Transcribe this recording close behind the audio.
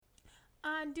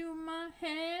I do my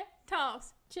hair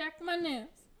toss, check my nails.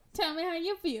 Tell me how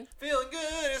you feel. Feeling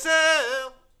good as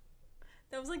hell.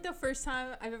 That was like the first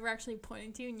time I've ever actually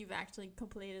pointed to you and you've actually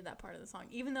completed that part of the song.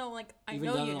 Even though like I Even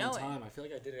know done you it know on it. time. I feel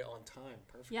like I did it on time.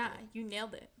 Perfectly. Yeah, you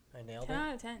nailed it. I nailed 10 it.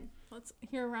 out of 10. Let's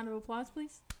hear a round of applause,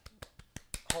 please.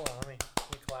 Hold on, let me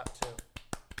clap too.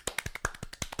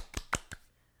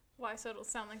 Why? So it'll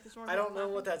sound like this one. I don't know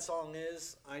what that song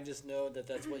is. I just know that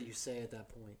that's what you say at that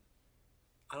point.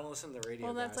 I don't listen to the radio.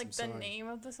 Well, that's guys. like I'm the sorry. name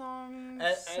of the song.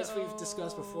 As we've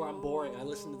discussed before, I'm boring. I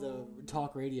listen to the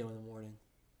talk radio in the morning.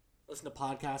 Listen to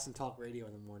podcasts and talk radio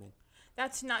in the morning.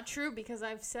 That's not true because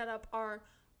I've set up our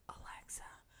Alexa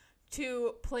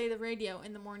to play the radio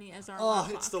in the morning as our alarm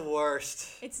clock. It's the worst.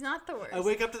 It's not the worst. I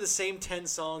wake up to the same 10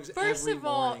 songs First every of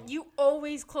all, morning. you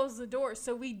always close the door,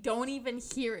 so we don't even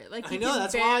hear it. Like I you know, can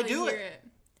that's why I barely do hear it.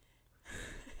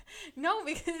 No,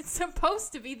 because it's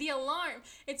supposed to be the alarm.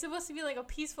 It's supposed to be like a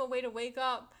peaceful way to wake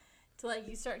up. To like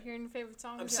you start hearing your favorite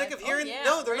songs. I'm you're sick like, of hearing. Oh, yeah,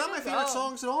 no, they're ready not my to favorite go.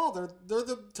 songs at all. They're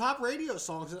the top radio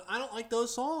songs, and I don't like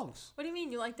those songs. What do you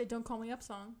mean? You like the "Don't Call Me Up"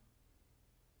 song?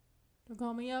 Don't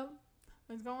call me up.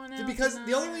 What's going on? Because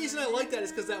the only reason I like that is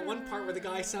because that one part where the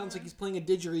guy sounds like he's playing a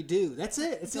didgeridoo. That's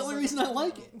it. It's the only reason I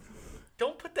like it.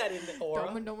 Don't put that in the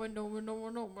aura.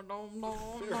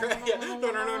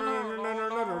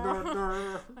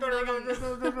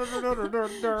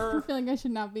 I feel like I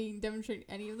should not be demonstrating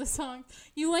any of the songs.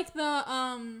 You like the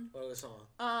What other song?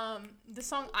 the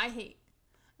song I Hate.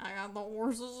 I got the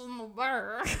horses in the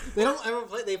back. They don't ever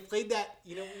play. They played that.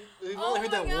 You know, we've only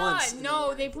heard that once.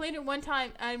 No, they played it one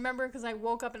time. I remember because I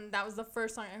woke up and that was the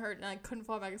first song I heard, and I couldn't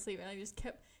fall back asleep, and I just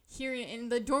kept hearing it,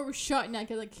 and the door was shut, and I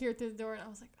could like hear it through the door, and I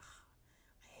was like, oh,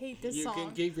 I hate this song. You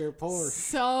can keep your pores.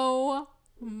 So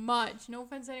much. No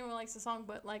offense to anyone who likes the song,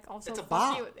 but like also It's a fuck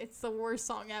bop. you. It's the worst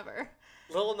song ever.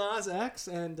 Lil Nas X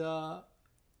and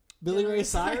Billy Ray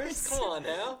Cyrus. Come on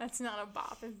now. That's not a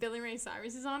bop. If Billy Ray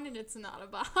Cyrus is on it, it's not a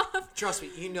bop. Trust me,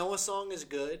 you know a song is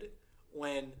good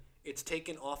when it's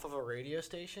taken off of a radio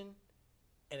station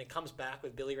and it comes back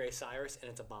with Billy Ray Cyrus and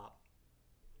it's a bop.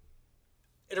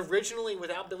 It originally,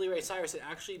 without Billy Ray Cyrus, it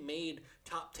actually made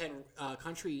top 10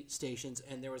 country stations,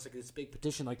 and there was like this big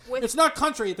petition like, it's not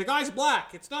country, the guy's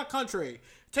black, it's not country,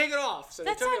 take it off. So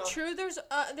That's they took not true. There's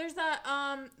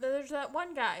that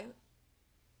one guy.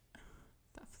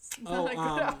 That's not a good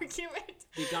argument.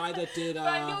 The guy that did. But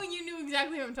I know you knew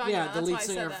exactly what I'm talking about. Yeah, the lead That's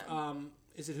why singer. I said that.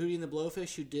 Is it Hootie and the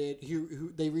Blowfish?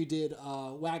 Who they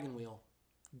redid Wagon Wheel.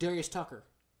 Darius Tucker.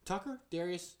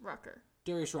 Darius Rucker.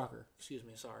 Excuse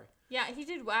me. Sorry. Yeah, he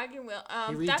did Wagon Wheel.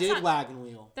 He redid Wagon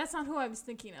Wheel. That's not who I was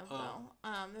thinking of though.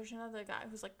 There's another guy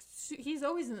who's like he's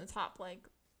always in the top like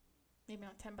maybe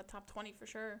not 10 but top 20 for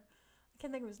sure. I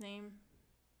can't think of his name.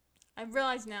 I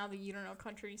realize now that you don't know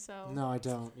country, so no, I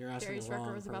don't. You're asking Darius the wrong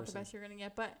Rucker was about the person. best you're gonna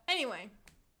get. But anyway,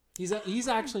 he's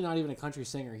actually not even a country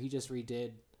singer. He just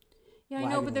redid. yeah, I know.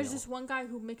 Wagon But there's Wheel. this one guy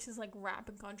who mixes like rap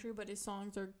and country, but his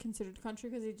songs are considered country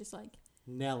because he just like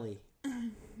Nelly.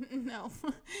 no,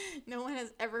 no one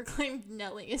has ever claimed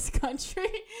Nelly is country.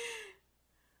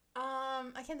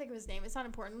 I can't think of his name. It's not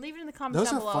important. Leave it in the comments Those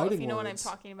down are below if fighting you know what I'm words.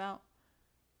 talking about.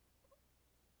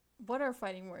 What are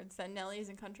fighting words? That Nelly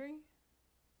isn't country?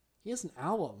 He has an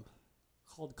album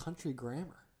called Country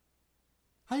Grammar.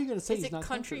 How are you going to say Is he's it not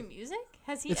country music?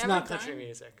 Has he It's ever not done? country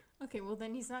music. Okay, well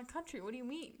then he's not country. What do you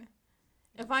mean?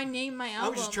 If I name my I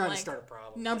album was just trying like to start a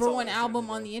problem. number That's all one I was trying album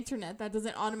to on do. the internet, that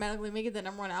doesn't automatically make it the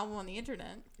number one album on the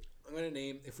internet. I'm gonna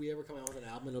name, if we ever come out with an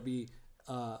album, it'll be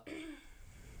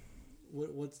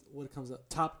what comes up,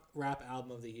 top rap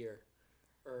album of the year,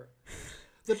 or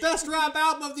the best rap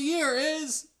album of the year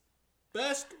is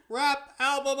best rap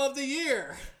album of the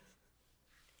year.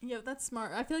 Yeah, that's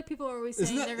smart. I feel like people are always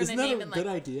saying they're Isn't gonna that name a it good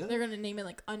like idea? they're gonna name it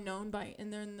like Unknown by,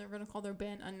 and then they're gonna call their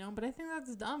band Unknown. But I think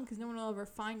that's dumb because no one will ever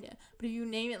find it. But if you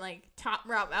name it like top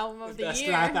rap album of the Best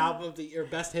year, rap album of the year,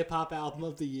 best hip hop album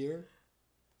of the year,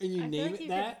 and you I feel name like it you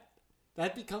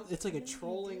that becomes, it's like a you could do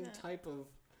trolling that. type of.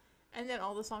 and then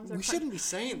all the songs are We shouldn't be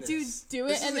saying this. Dude, do it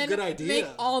This is and a then good idea. make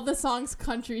all the songs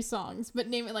country songs, but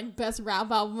name it like best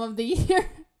rap album of the year.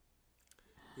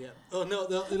 Yeah. Oh no.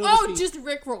 It'll Oh, be, just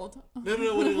Rickrolled.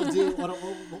 No. What it'll do?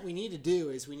 What we need to do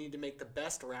is we need to make the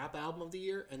best rap album of the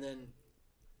year, and then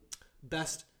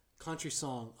best country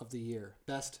song of the year,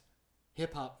 best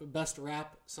hip hop, best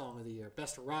rap song of the year,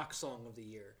 best rock song of the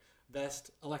year, best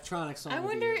electronic song. I of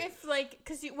wonder the year. if like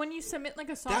because when you submit like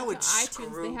a song That to would iTunes,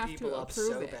 screw they have people to up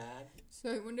approve so it. bad. So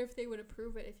I wonder if they would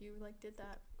approve it if you like did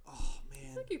that. Oh I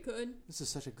man, think you could. this is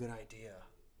such a good idea.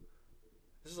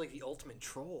 This is like the ultimate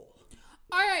troll.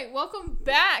 All right, welcome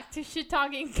back to Shit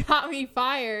Talking Got Me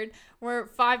Fired. We're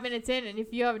 5 minutes in, and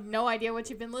if you have no idea what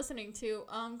you've been listening to,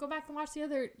 go back and watch the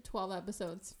other 12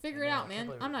 episodes. Figure it out,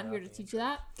 man. I'm not here to teach you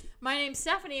that. My name's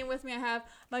Stephanie, and with me I have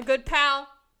my good pal.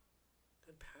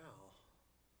 Good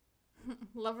pal.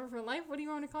 Lover for life? What do you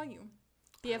want to call you?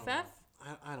 BFF?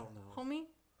 I don't know. Homie?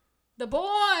 The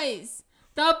boys!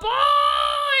 The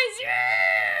boys! Yeah!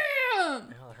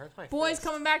 It hurts my Boys fist.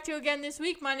 coming back to you again this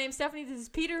week. My name's Stephanie. This is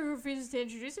Peter, who refuses to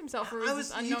introduce himself for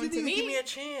reasons unknown to me. You didn't even give me a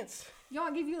chance. Yo,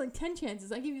 I gave you like 10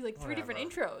 chances. I gave you like 3 different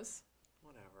intros.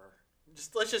 Whatever.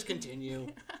 Let's just continue.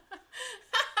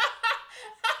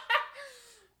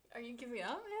 Are you giving up,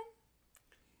 man?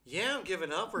 Yeah, I'm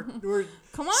giving up. We're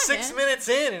Come on, 6 minutes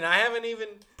in, and I haven't even.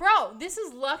 Bro, this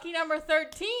is lucky number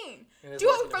 13. It Do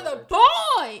it for the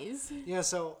boys. Yeah,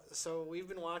 so we've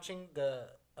been watching the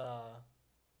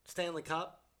Stanley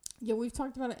Cup. Yeah, we've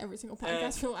talked about it every single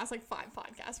podcast for the last like 5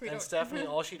 podcasts. And Stephanie,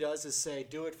 all she does is say,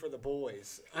 "Do it for the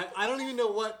boys." I don't even know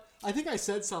what. I think I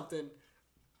said something.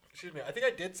 Excuse me. I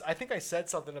think I said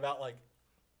something about like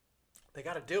they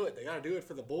got to do it. They got to do it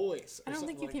for the boys. I don't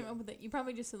think you came up with it. You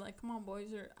probably just said like, "Come on,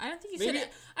 boys," or I don't think you said it.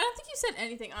 I don't think you said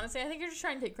anything. Honestly, I think you're just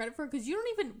trying to take credit for it because you don't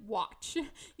even watch.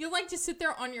 You like to sit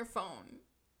there on your phone.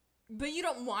 But you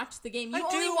don't watch the game. You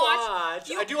only watch.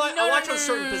 I watch on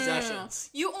certain possessions.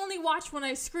 You only watch when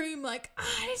I scream like,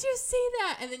 did you see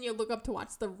that? And then you look up to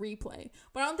watch the replay.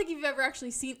 But I don't think you've ever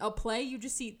actually seen a play. You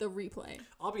just see the replay.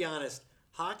 I'll be honest.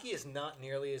 Hockey is not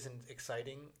nearly as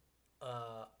exciting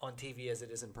on TV as it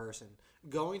is in person.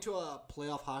 Going to a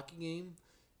playoff hockey game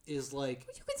is like...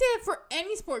 But you can say that for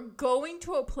any sport. Going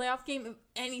to a playoff game of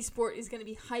any sport is going to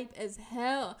be hype as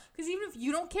hell. Because even if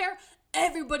you don't care...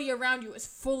 Everybody around you is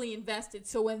fully invested.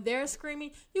 So when they're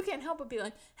screaming, you can't help but be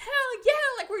like, hell yeah,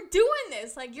 like we're doing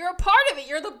this. Like you're a part of it.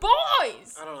 You're the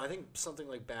boys. I don't know. I think something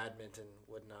like badminton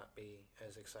would not be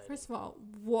as exciting. First of all,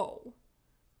 whoa.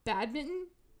 Badminton?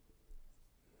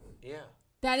 Yeah.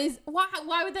 That is, why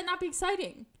would that not be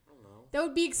exciting? I don't know. That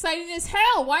would be exciting as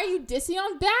hell. Why are you dissing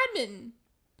on badminton?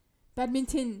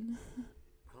 Badminton.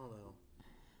 I don't know.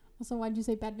 Also, why'd you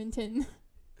say badminton?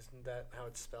 Isn't that how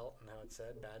it's spelled and how it's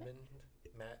said? Badminton?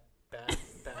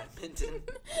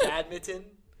 Badminton?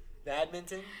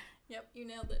 Badminton? Yep, you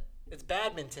nailed it. It's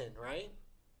badminton, right?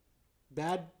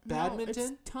 Badminton? No,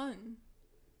 it's ton.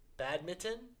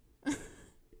 Badminton?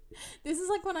 This is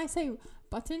like when I say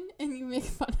button and you make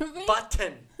fun of me.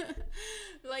 Button.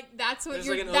 Like that's what There's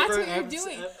you're. Like that's what you're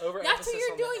doing. That's what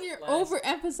you're doing. You're last.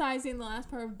 Overemphasizing the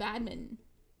last part of badminton.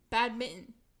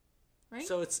 Badminton. Right?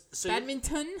 So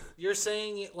badminton. You're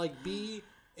saying it like BADMITTON.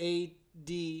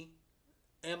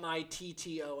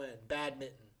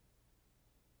 Badminton.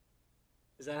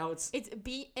 Is that how it's? It's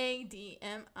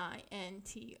BADMINTON.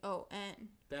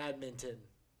 Badminton.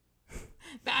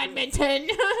 Badminton.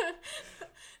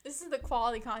 This is the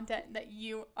quality content that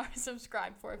you are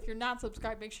subscribed for. If you're not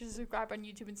subscribed, make sure to subscribe on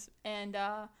YouTube and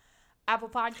Apple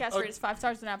Podcasts. Rate us 5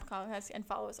 stars on Apple Podcasts and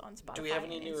follow us on Spotify. Do we have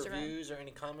any new Instagram. reviews or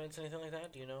any comments, anything like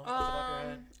that? Do you know off the top of your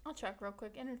head? I'll check real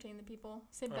quick. Entertain the people.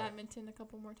 Say badminton a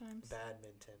couple more times.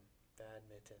 Badminton.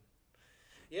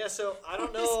 Yeah, so I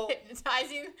don't know.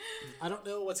 Hypnotizing. I don't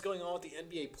know what's going on with the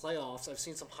NBA playoffs. I've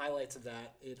seen some highlights of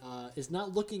that. It is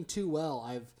not looking too well.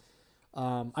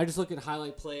 I just look at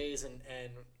highlight plays and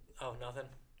nothing.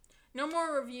 No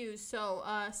more reviews. So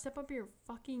step up your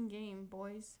fucking game,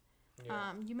 boys.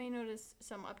 Yeah. You may notice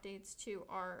some updates to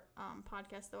our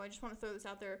podcast, though. I just want to throw this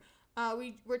out there.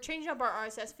 We're changing up our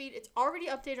RSS feed. It's already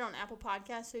updated on Apple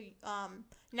Podcasts, so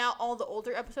now all the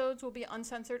older episodes will be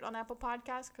uncensored on Apple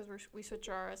Podcasts because we switch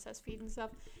our RSS feed and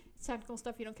stuff. It's technical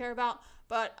stuff you don't care about.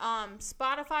 But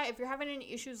Spotify, if you're having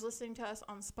any issues listening to us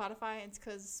on Spotify, it's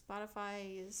because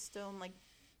Spotify is still in, like,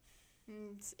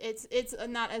 it's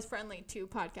not as friendly to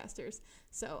podcasters,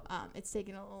 so it's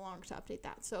taking a little longer to update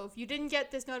that. So if you didn't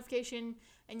get this notification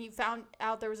and you found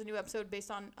out there was a new episode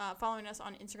based on following us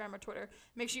on Instagram or Twitter,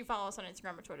 make sure you follow us on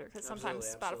Instagram or Twitter because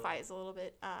sometimes Spotify is a little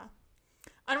bit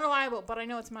unreliable, but I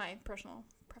know it's my personal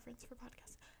preference for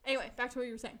podcasts. Anyway, back to what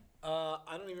you were saying.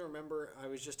 I don't even remember. I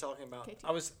was just talking about. KT.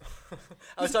 I was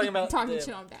talking about talking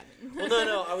shit on badminton. Well,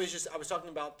 no. I was talking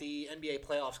about the NBA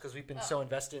playoffs because we've been so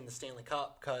invested in the Stanley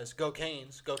Cup. Because go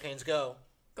Canes, go Canes, go.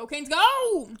 Go Canes,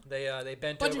 go! They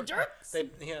bent bunch over. Bunch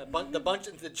of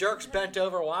jerks. The jerks bent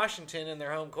over Washington in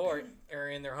their home court or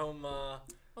in their home. Well,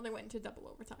 they went into double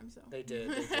overtime, so they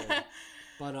did.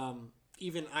 But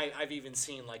even I've even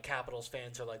seen like Capitals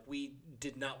fans are like, we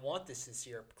did not want this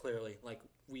year. Clearly, like.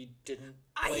 We didn't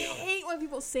play I hate when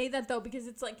people say that, though, because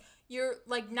it's like you're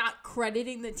like not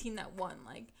crediting the team that won.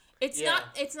 Like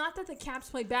It's not that the Caps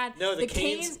played bad. No, the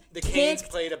Canes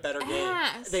played a better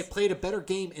game. They played a better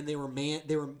game, and they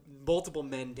were multiple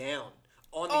men down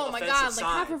on the offensive side. Like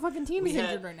half our fucking team is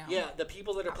injured right now. Yeah, the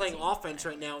people that are playing offense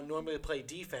right now normally play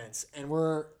defense, and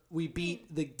we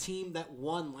beat the team that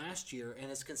won last year and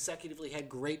has consecutively had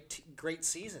great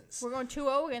seasons. We're going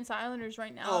 2-0 against the Islanders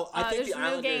right now. Oh, I think there's the a new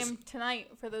Islanders game tonight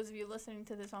for those of you listening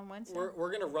to this on Wednesday. We're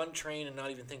going to run train and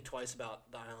not even think twice about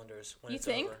the Islanders when it's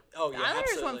think? over. Oh, yeah, the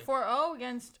Islanders absolutely. won 4-0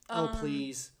 against... oh,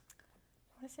 please.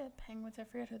 What is it? Penguins? I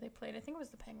forget who they played. I think it was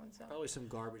the Penguins, though. Probably some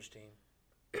garbage team.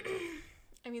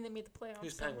 I mean, they made the playoffs.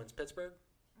 Who's Penguins? Pittsburgh?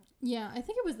 Yeah, I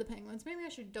think it was the Penguins. Maybe I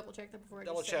should double check that before I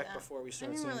just say that. Before we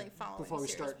start. I didn't really follow any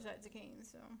series besides the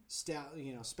Canes, so.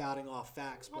 Spouting off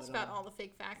facts. I'll spout all the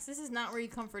fake facts. This is not where you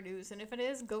come for news, and if it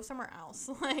is, go somewhere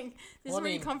else. Like, this is where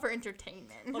you come for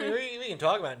entertainment. Well, we can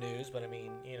talk about news, but I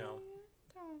mean,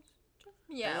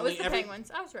 Yeah, it was the Penguins.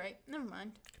 I was right. Never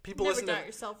mind. People listen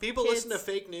to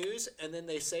fake news, and then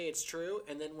they say it's true,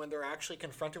 and then when they're actually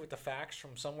confronted with the facts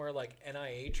from somewhere like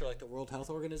NIH or like the World Health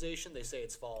Organization, they say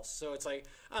it's false. So it's like,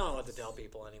 I don't know what to tell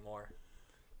people anymore.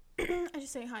 I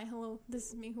just say, hi, hello, this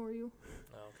is me, who are you?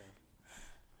 Oh, okay.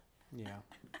 Yeah.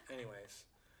 Anyways,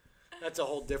 that's a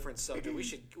whole different subject.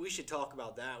 We should talk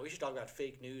about that. We should talk about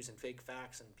fake news and fake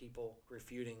facts and people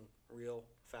refuting real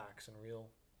facts and real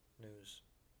news.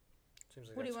 Seems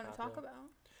like what do you want to talk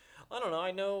about? I don't know.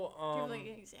 I know. Do you have like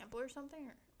an example or something,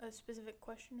 or a specific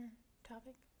question or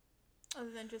topic,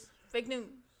 other than just fake news?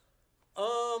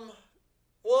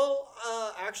 Well,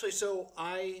 actually,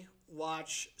 I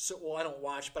don't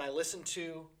watch, but I listen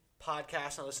to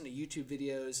podcasts and I listen to YouTube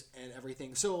videos and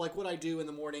everything. So, like, what I do in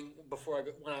the morning before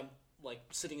when I'm like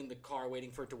sitting in the car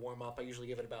waiting for it to warm up, I usually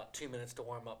give it about 2 minutes to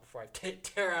warm up before I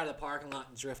tear out of the parking lot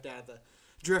and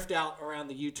drift out around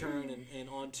the U-turn and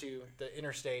onto the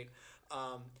interstate.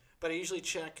 But I usually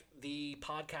check the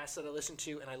podcasts that I listen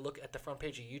to, and I look at the front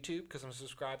page of YouTube because I'm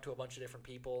subscribed to a bunch of different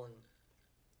people and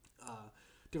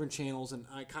different channels, and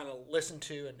I kind of listen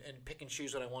to and pick and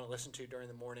choose what I want to listen to during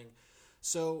the morning.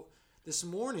 So this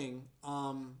morning,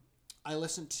 I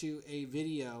listened to a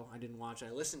video. I didn't watch it.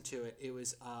 I listened to it. It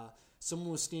was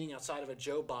someone was standing outside of a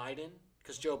Joe Biden,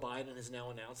 because Joe Biden has now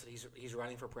announced that he's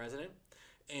running for president.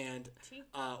 And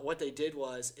what they did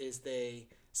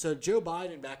so Joe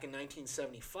Biden back in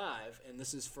 1975, and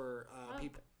this is for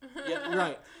people. Yeah,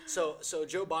 right. So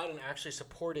Joe Biden actually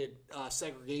supported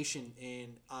segregation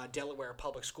in Delaware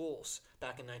public schools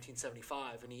back in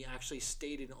 1975, and he actually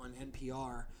stated on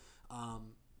NPR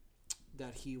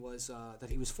that he was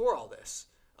for all this,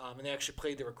 and they actually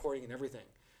played the recording and everything.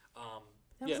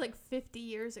 That was like 50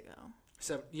 years ago.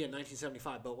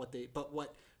 1975. But what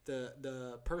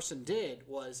the person did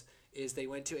is they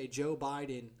went to a Joe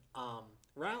Biden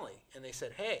rally, and they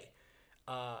said, hey,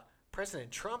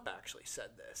 President Trump actually said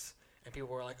this. And people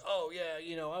were like, oh, yeah,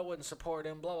 I wouldn't support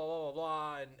him, blah, blah, blah, blah,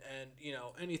 blah, and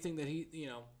anything that he,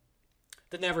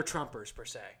 the never-Trumpers, per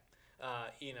se,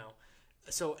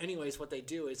 So anyways, what they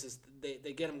do is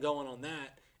they get him going on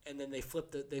that, and then they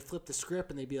flip the script,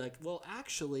 and they'd be like, well,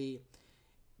 actually,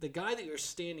 the guy that you're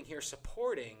standing here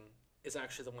supporting is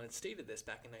actually the one that stated this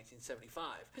back in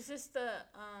 1975. Is this the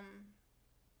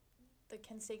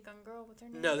Kent State gun girl? What's her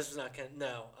name? No, this was not Kent.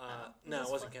 No,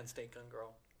 it wasn't Kent State gun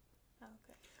girl. Oh,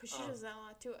 okay. Because she does that a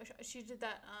lot too. She did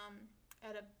that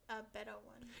at a Beto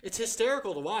one. It's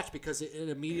hysterical to watch because it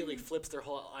immediately flips their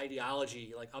whole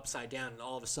ideology like upside down, and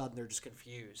all of a sudden they're just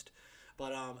confused.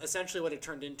 But essentially, what it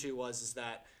turned into is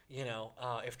that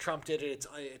if Trump did it,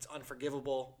 it's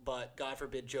unforgivable. But God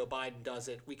forbid Joe Biden does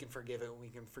it, we can forgive it, and we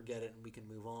can forget it, and we can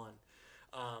move on.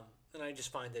 And I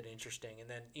just find it interesting. And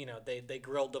then they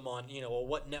grilled them on well,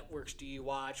 what networks do you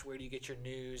watch? Where do you get your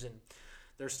news? And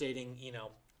they're stating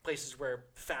places where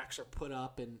facts are put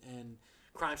up and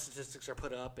crime statistics are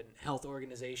put up, and health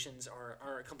organizations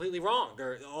are completely wrong.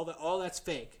 All that's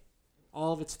fake.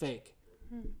 All of it's fake.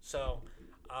 So.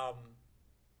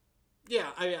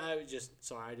 Yeah, I was just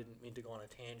sorry. I didn't mean to go on a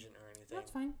tangent or anything.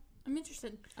 That's fine. I'm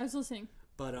interested. I was listening.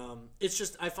 But it's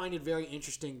just I find it very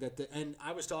interesting that and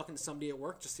I was talking to somebody at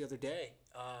work just the other day.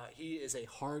 He is a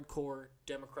hardcore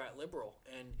Democrat liberal,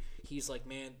 and he's like,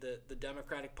 man, the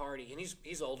Democratic Party, and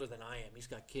he's older than I am. He's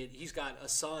got He's got a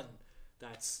son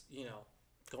that's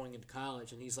going into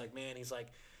college, and he's like, man,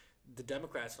 the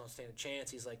Democrats don't stand a chance.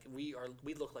 He's like, we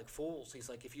look like fools. He's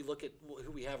like, if you look at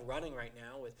who we have running right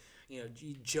now with,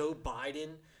 Joe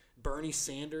Biden, Bernie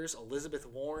Sanders, Elizabeth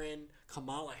Warren,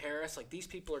 Kamala Harris, like these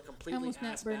people are completely I almost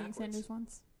ass met Bernie backwards. Sanders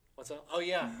once. What's that? Oh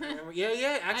yeah, remember?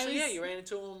 Yeah. Actually, you ran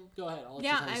into him. Go ahead. I'll let you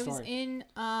tell the story.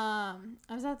 I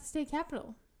was at the state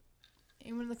capitol.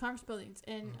 in one of the conference buildings,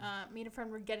 and me and a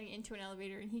friend were getting into an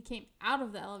elevator, and he came out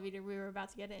of the elevator we were about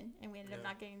to get in, and we ended up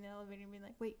not getting in the elevator and being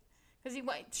like, wait. Because he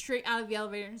went straight out of the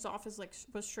elevator, and his office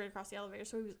was straight across the elevator.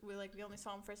 So we only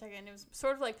saw him for a second. And it was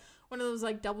sort of like one of those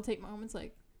double take moments.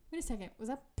 Like, wait a second, was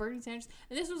that Bernie Sanders?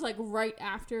 And this was right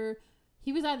after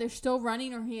he was either still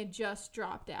running or he had just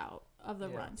dropped out of the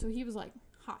run. So he was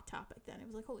hot topic then. It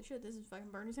was like, holy shit, this is fucking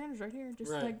Bernie Sanders right here,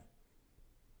 just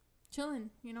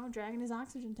chilling, dragging his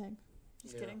oxygen tank.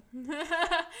 Just kidding.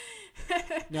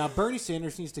 Now Bernie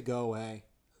Sanders needs to go away.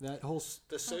 That whole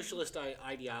the socialist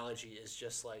ideology is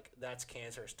just that's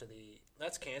cancerous to the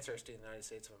United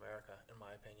States of America, in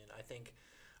my opinion. I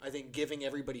think giving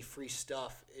everybody free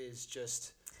stuff is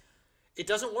just, it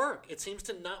doesn't work. It seems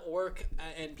to not work,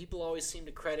 and people always seem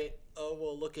to credit,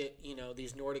 look at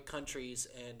these Nordic countries,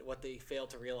 and what they fail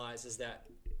to realize is that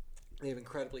they have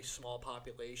incredibly small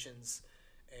populations.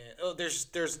 And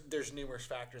there's numerous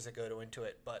factors that go into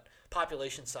it, but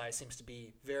population size seems to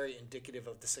be very indicative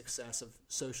of the success of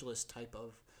socialist type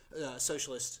of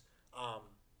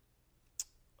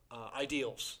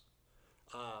ideals.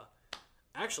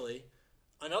 Actually,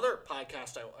 another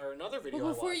podcast or another video.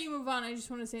 Well, before you move on, I just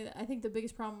want to say that I think the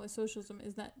biggest problem with socialism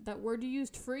is that word you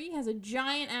used, free, has a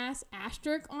giant ass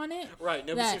asterisk on it. Right.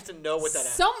 Nobody seems to know what that is.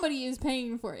 Somebody is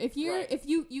paying for it. If you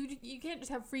can't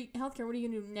just have free healthcare, what are you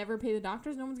gonna do? Never pay the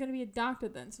doctors? No one's gonna be a doctor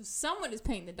then. So someone is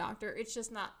paying the doctor. It's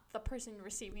just not the person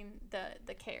receiving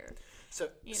the care. So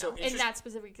in that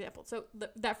specific example. So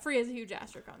that free has a huge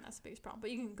asterisk on. That's the biggest problem. But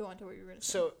you can go on to what you were going to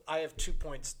say. So I have 2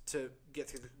 points to get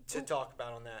through to talk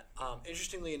about on that.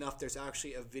 Interestingly enough, there's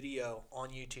actually a video on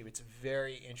YouTube. It's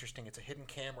very interesting. It's a hidden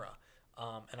camera,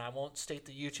 and I won't state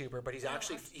the YouTuber, but he's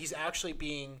actually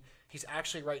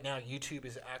right now. YouTube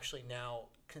is actually now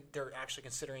they're actually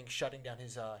considering shutting down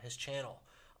his channel.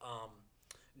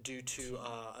 Due to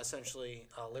essentially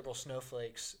liberal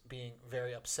snowflakes being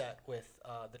very upset with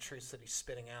the truths that he's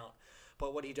spitting out.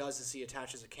 But what he does is he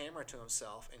attaches a camera to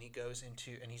himself, and he goes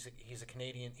into, and he's a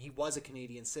Canadian. He was a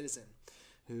Canadian citizen,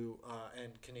 who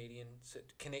and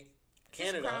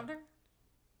Canada.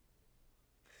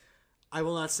 I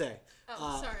will not say.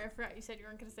 Oh, sorry, I forgot you said you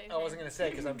weren't going to say. I wasn't going to say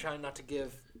because I'm trying not to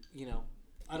give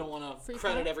I don't want to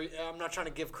credit I'm not trying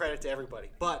to give credit to everybody.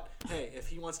 But hey, if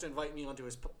he wants to invite me onto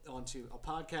a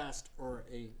podcast or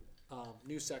a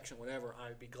news section, whatever,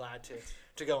 I'd be glad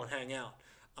to go and hang out.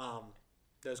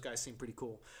 Those guys seem pretty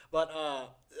cool. But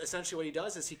essentially, what he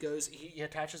does is he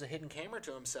attaches a hidden camera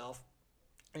to himself,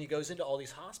 and he goes into all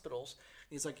these hospitals.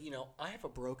 And he's like, I have a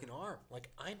broken arm. Like,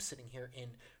 I'm sitting here in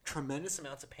tremendous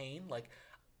amounts of pain.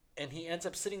 And he ends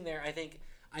up sitting there. I think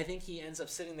he ends up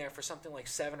sitting there for something like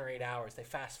 7 or 8 hours. They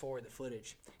fast forward the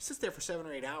footage. He sits there for 7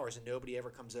 or 8 hours, and nobody ever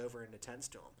comes over and attends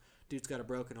to him. Dude's got a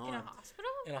broken arm. In a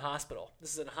hospital? In a hospital.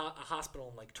 This is a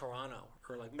hospital in Toronto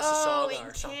or Mississauga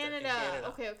or something. Canada. In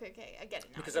Canada. Okay. I get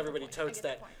it now. Because everybody totes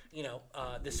that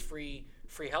this free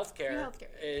healthcare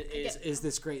is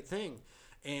this great thing,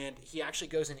 and he actually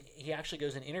goes and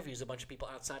interviews a bunch of people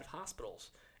outside of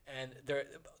hospitals. And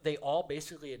they all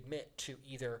basically admit to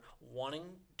either wanting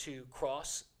to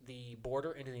cross the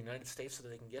border into the United States so that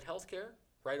they can get health care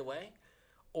right away,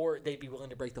 or they'd be willing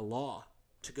to break the law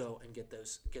to go and get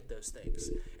those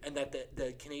things. And that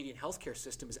the Canadian healthcare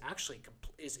system is actually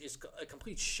is a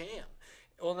complete sham.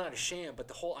 Well, not a sham, but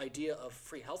the whole idea of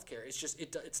free healthcare is just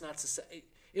it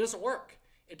doesn't work.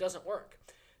 It doesn't work.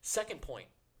 Second point.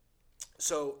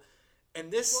 So,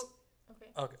 and this. Well,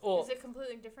 okay. Well, is it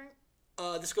completely different?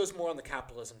 This goes more on the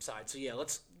capitalism side. So yeah, go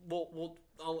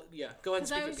ahead and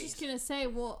speak. I was just gonna say,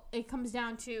 it comes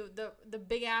down to the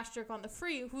big asterisk on the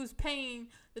free. Who's paying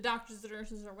the doctors, the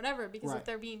nurses, or whatever? Because if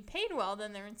they're being paid well,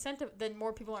 then then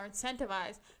more people are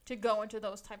incentivized to go into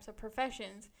those types of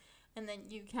professions, and then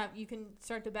you can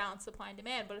start to balance supply and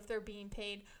demand. But if they're being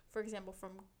paid, for example,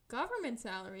 from government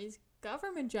salaries,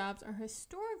 government jobs are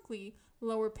historically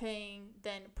lower paying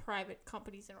than private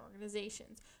companies and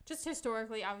organizations. Just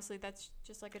historically, obviously, that's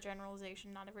just like a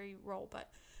generalization, not every role,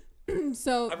 but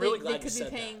so they could be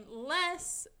paying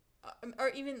less, or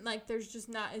even there's just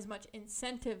not as much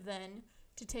incentive then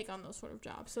to take on those sort of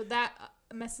jobs. So that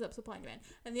messes up supply and demand.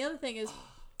 And the other thing is,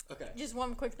 just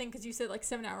one quick thing, because you said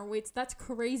 7-hour waits. That's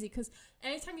crazy, because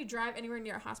anytime you drive anywhere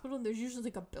near a hospital, there's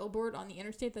usually a billboard on the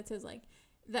interstate that says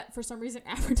that for some reason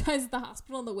advertises the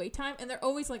hospital and the wait time, and they're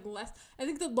always less. I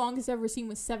think the longest I've ever seen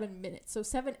was 7 minutes. So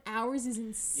 7 hours is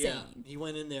insane. Yeah, he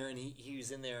went in there and he was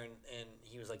in there and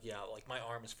he was like, my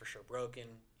arm is for sure broken.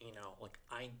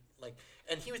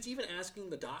 And he was even asking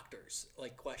the doctors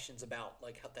questions about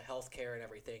the healthcare and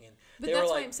everything. And but they that's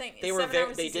were what I'm saying.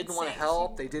 They didn't want to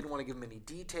help. They didn't want to give him any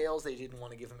details. They didn't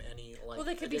want to give him any Well,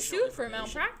 they could be sued for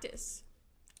malpractice.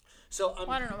 So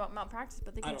I don't know about malpractice,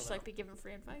 but they I can don't just know. like be given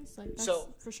free advice. Like that's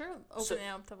So- for sure opening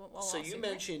up to a lawsuit. So you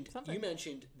mentioned Something.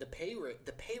 the pay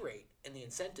rate and the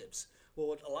incentives. Well,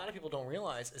 what a lot of people don't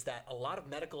realize is that a lot of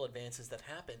medical advances that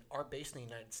happen are based in the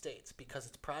United States because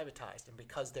it's privatized and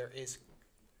because there is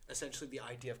essentially the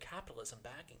idea of capitalism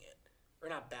backing it, or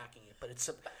not backing it, but it's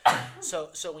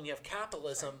so when you have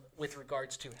capitalism with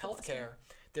regards to healthcare,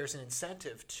 there's an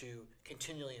incentive to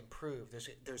continually improve.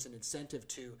 There's an incentive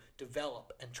to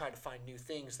develop and try to find new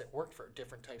things that work for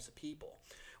different types of people.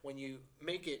 When you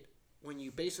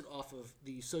base it off of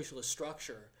the socialist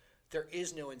structure, there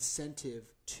is no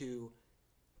incentive to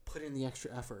put in the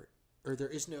extra effort, or there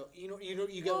is no you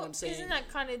get what I'm saying? Isn't that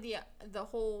kind of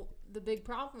the big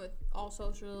problem with all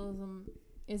socialism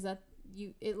is that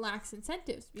it lacks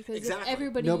incentives because exactly. if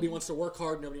nobody wants to work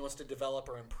hard, nobody wants to develop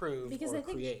or improve because or I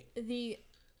think create. The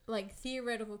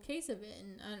theoretical case of it,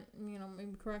 and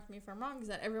maybe correct me if I'm wrong, is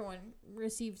that everyone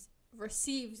receives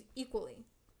equally.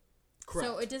 Correct.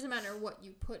 So it doesn't matter what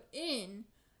you put in,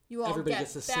 you all Everybody get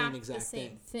gets the back same exact the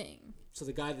same thing. So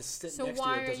the guy that's sitting So next to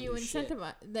why you are doesn't you do shit.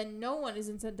 incentivized? Then no one is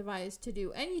incentivized to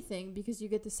do anything because you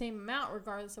get the same amount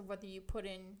regardless of whether you put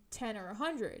in 10 or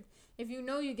 100. If you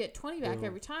know you get 20 back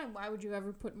every time, why would you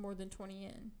ever put more than 20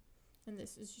 in? And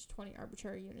this is just 20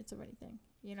 arbitrary units of anything.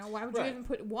 Why would you even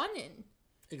put 1 in?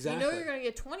 Exactly. You know you're going to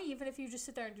get 20 even if you just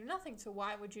sit there and do nothing. So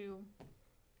why would you?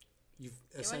 You've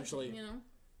essentially. Anything,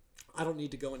 I don't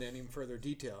need to go into any further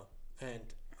detail, and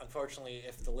unfortunately,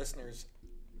 if the listeners.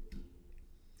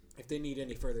 If they need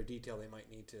any further detail, they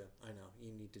might need to. I know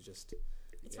you need to just.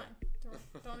 It's fine.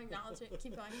 Don't acknowledge it.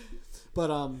 Keep going.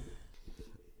 But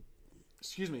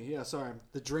excuse me. Yeah, sorry.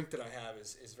 The drink that I have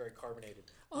is very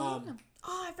carbonated. Oh,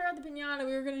 I forgot the piñata.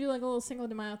 We were gonna do like a little Cinco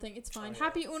de Mayo thing. It's fine. Oh, yeah.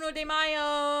 Happy Uno de Mayo,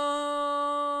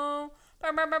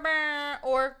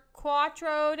 or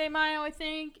Cuatro de Mayo. I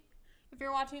think. If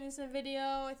you're watching this in video,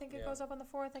 I think it goes up on the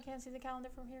 4th. I can't see the calendar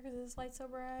from here because this light's so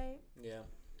bright. Yeah.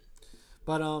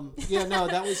 But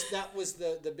that was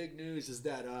the big news is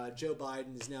that Joe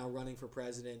Biden is now running for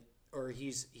president, or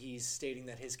he's stating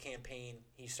that he's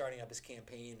starting up his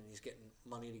campaign and he's getting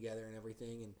money together and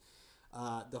everything, and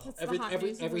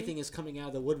everything is coming out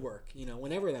of the woodwork.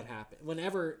 Whenever that happens,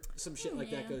 whenever some shit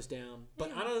like that goes down.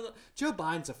 But I don't know. Joe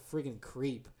Biden's a friggin'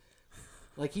 creep.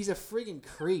 Like, he's a friggin'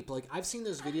 creep. Like, I've seen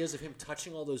those videos of him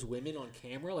touching all those women on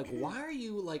camera. Like, why are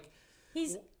you like?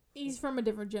 He's from a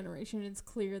different generation. It's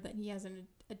clear that he hasn't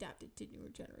adapted to newer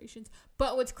generations.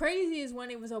 But what's crazy is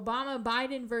when it was Obama,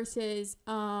 Biden versus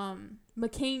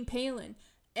McCain, Palin.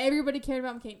 Everybody cared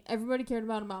about McCain. Everybody cared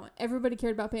about Obama. Everybody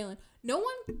cared about Palin. No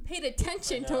one paid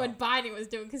attention to what Biden was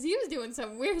doing because he was doing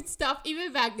some weird stuff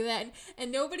even back then.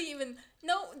 And there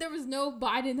was no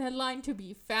Biden headline to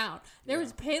be found. There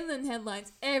was Palin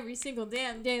headlines every single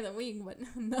damn day of the week, but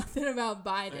nothing about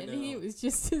Biden. He was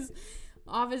just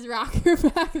off his rocker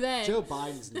back then. Joe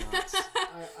Biden's nuts.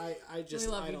 We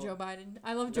love you, Joe Biden.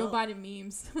 I love Joe Biden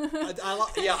memes. I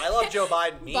love Joe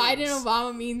Biden memes. Biden and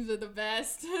Obama memes are the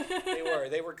best.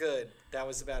 They were good.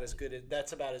 That's about as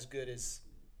good as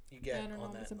you get. I don't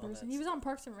know if it's in person. He was on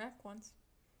Parks and Rec once.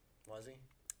 Was he?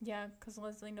 Yeah, because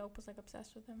Leslie Knope was like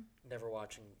obsessed with him. Never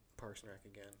watching Parks and Rec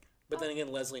again. But then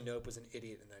again, Leslie Knope was an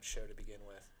idiot in that show to begin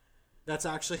with. That's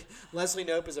actually Leslie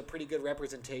Knope is a pretty good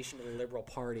representation of the Liberal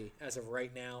Party as of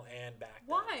right now and back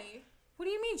then. Why? What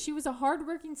do you mean? She was a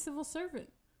hardworking civil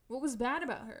servant. What was bad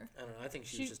about her? I don't know. I think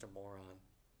she was just a moron.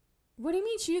 What do you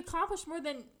mean? She accomplished more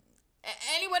than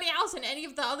anybody else in any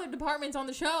of the other departments on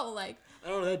the show. Like, I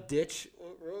don't know, that ditch.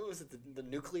 What was it? The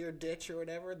nuclear ditch or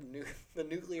whatever? The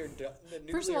nuclear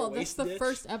first of all, that's the ditch?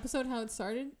 first episode how it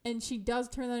started, and she does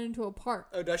turn that into a park.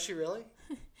 Oh, does she really?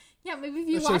 Yeah, maybe if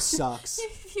you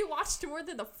if you watched more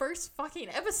than the first fucking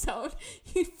episode,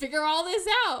 you'd figure all this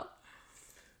out.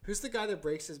 Who's the guy that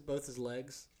breaks both his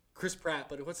legs? Chris Pratt,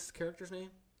 but what's his character's name?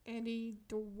 Andy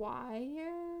Dwyer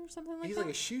or something like that? He's like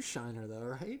a shoe shiner,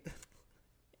 though, right?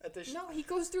 No, he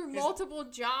goes through multiple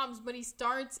jobs, but he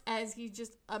starts as he's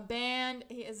just a band.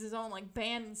 He has his own like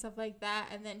band and stuff like that,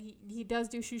 and then he does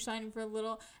do shoe shining for a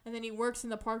little, and then he works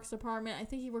in the parks department. I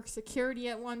think he works security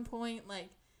at one point. Like,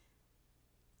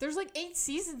 there's like 8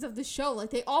 seasons of the show. Like,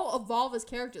 they all evolve as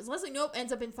characters. Leslie Knope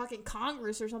ends up in fucking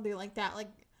Congress or something like that. Like,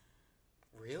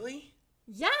 really?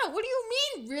 Yeah, what do you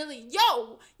mean, really?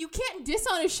 Yo, you can't diss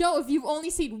on a show if you've only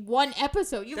seen one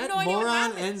episode. You have no idea what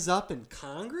happened. That moron ends up in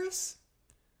Congress?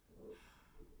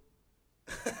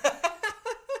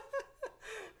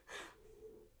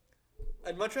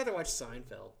 I'd much rather watch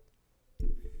Seinfeld.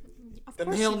 The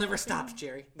mail never stops,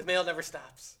 Jerry. The mail never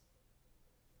stops.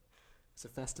 It's a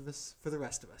Festivus for the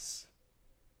rest of us.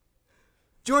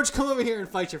 George, come over here and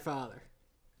fight your father.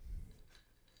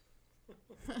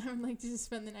 I would like to just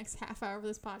spend the next half hour of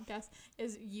this podcast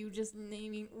is you just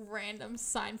naming random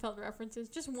Seinfeld references,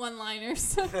 just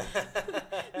one-liners,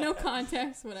 no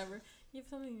context, whatever. You have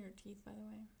something in your teeth, by the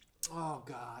way. Oh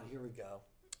God, here we go.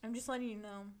 I'm just letting you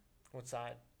know. What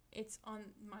side? It's on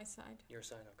my side. Your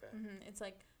side, okay. Mm-hmm. It's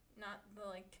like not the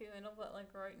like two middle, but like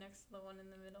right next to the one in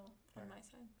the middle on my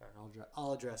side. All right,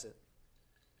 I'll address it.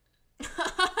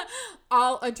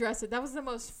 I'll address it. That was the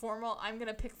most formal I'm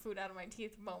gonna pick food out of my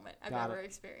teeth moment I've ever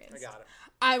experienced. I got it.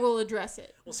 I will address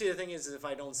it. Well, see, the thing is if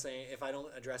I don't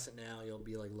address it now, you'll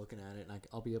be like looking at it, and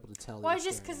I'll be able to tell. Well,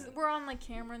 just because we're on like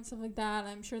camera and stuff like that,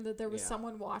 I'm sure that there was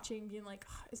someone watching, being like,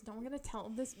 "Is no one gonna tell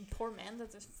this poor man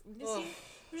that this food is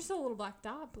just a little black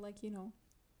dot?" But like, you know.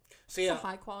 So yeah, it's a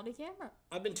high quality camera.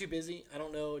 I've been too busy. I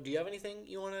don't know. Do you have anything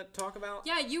you want to talk about?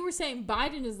 Yeah, you were saying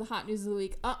Biden is the hot news of the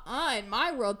week. In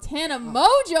my world, Tana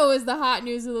Mongeau is the hot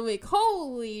news of the week.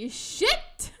 Holy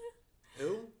shit!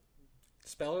 Who?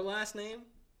 Spell her last name?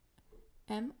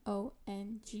 Mongeau.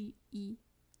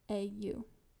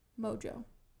 Mongeau.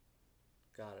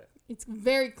 Got it. It's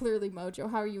very clearly Mongeau.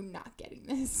 How are you not getting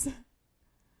this?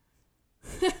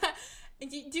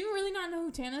 Do you really not know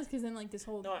who Tana is? Because then, like, this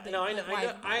whole... I know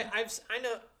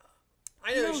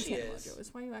who she is.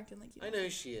 Why are you acting like you I know who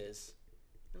she is.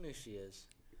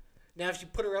 Now, if you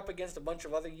put her up against a bunch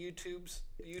of other YouTubers,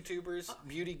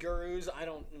 beauty gurus, I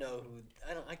don't know who...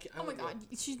 Oh, my God.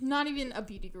 She's not even a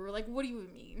beauty guru. Like, what do you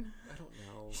mean? I don't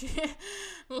know.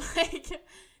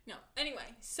 No.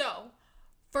 Anyway, so,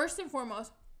 first and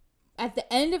foremost, at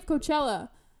the end of Coachella...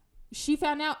 She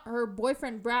found out her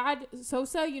boyfriend, Brad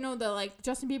Sosa, you know, the, like,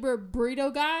 Justin Bieber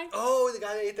burrito guy. Oh, the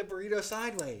guy that ate the burrito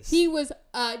sideways. He was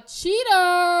a cheater.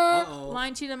 Uh-oh.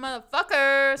 Lying cheating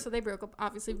motherfucker. So they broke up,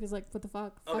 obviously, because, like, what the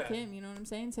fuck? Okay. Fuck him, you know what I'm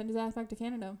saying? Send his ass back to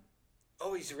Canada.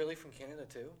 Oh, he's really from Canada,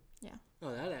 too? Yeah.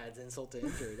 Oh, that adds insult to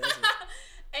injury, doesn't it?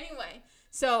 Anyway,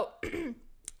 so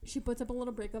she puts up a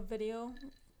little breakup video.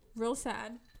 Real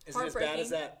sad. Is it as bad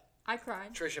as that? I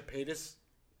cried. Trisha Paytas?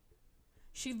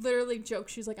 She literally joked.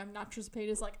 She was like, I'm not Trisha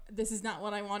Paytas. Like, this is not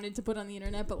what I wanted to put on the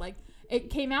internet. But, like, it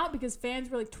came out because fans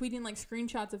were, like, tweeting, like,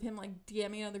 screenshots of him, like,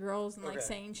 DMing other girls and, like,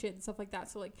 saying shit and stuff like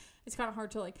that. So, like, it's kind of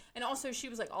hard to, like... And also, she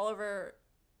was, like, all over...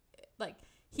 Like,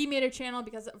 he made a channel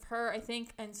because of her, I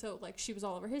think. And so, like, she was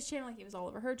all over his channel. Like, he was all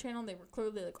over her channel. They were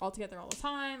clearly, like, all together all the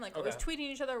time. Like, always tweeting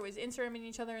each other, always Instagramming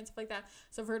each other and stuff like that.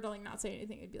 So, for her to, like, not say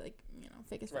anything, it'd be, like, you know,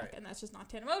 fake as fuck. Right. And that's just not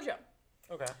Tana Mongeau.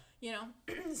 Okay. You know?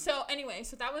 So, anyway.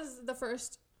 So, that was the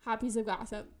first... hot piece of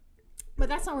gossip. But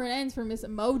that's not where it ends for Miss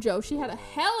Mongeau. She had a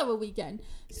hell of a weekend.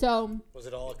 So was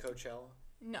it all at Coachella?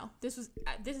 No, this is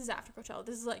after Coachella.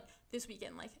 This is like this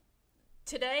weekend. Like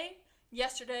today,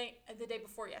 yesterday, and the day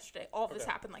before yesterday. All of this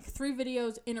happened. Like 3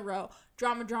 videos in a row.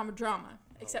 Drama.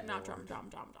 Except not drama.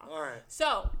 All right.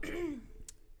 So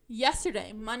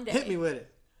yesterday, Monday. Hit me with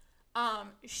it.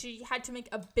 She had to make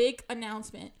a big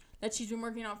announcement that she's been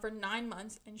working on for 9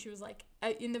 months, and she was like,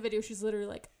 in the video, she's literally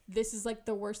like, this is like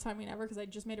the worst timing ever because I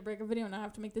just made a breakup video and I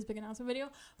have to make this big announcement video,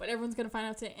 but everyone's gonna find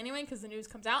out today anyway because the news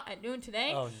comes out at noon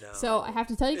today. Oh no! So I have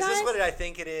to tell you guys. Is this what I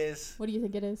think it is? What do you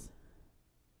think it is?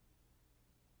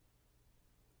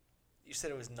 You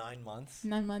said it was 9 months.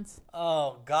 9 months.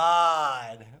 Oh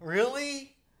God!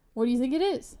 Really? What do you think it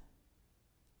is?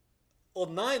 Well,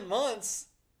 9 months.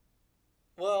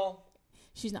 Well,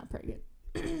 she's not pregnant.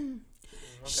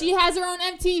 She has her own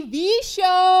MTV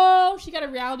show. She got a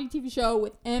reality TV show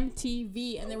with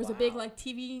MTV. And there was a big like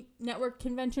TV network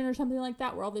convention or something like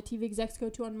that where all the TV execs go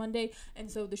to on Monday.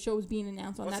 And so the show was being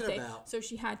announced on that day. About? So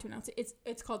she had to announce it.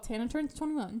 It's called Tana Turns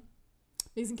 21.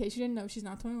 Because in case you didn't know, she's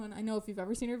not 21. I know if you've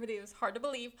ever seen her videos, hard to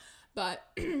believe. But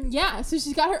yeah, so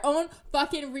she's got her own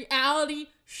fucking reality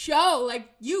show. Like,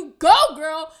 you go,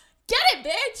 girl. Get it,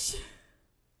 bitch.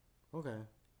 Okay.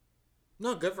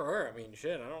 No, good for her. I mean,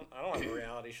 shit, I don't have a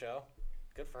reality show.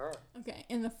 Good for her. Okay,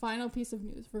 and the final piece of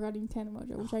news regarding Tana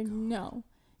Mongeau, which I know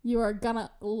you are gonna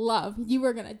love. You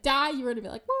are gonna die. You are gonna be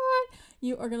like, what?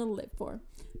 You are gonna live for.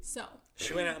 So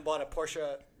she went out and bought a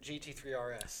Porsche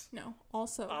GT3 RS. No,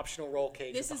 also optional roll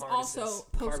cage. This is also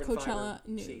post Coachella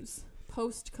news.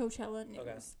 Post Coachella news.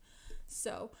 Okay.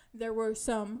 So there were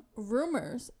some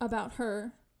rumors about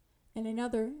her and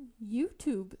another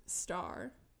YouTube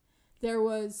star. There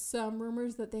was some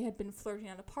rumors that they had been flirting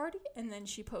at a party, and then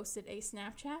she posted a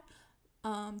Snapchat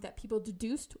that people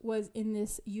deduced was in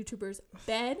this YouTuber's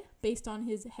bed based on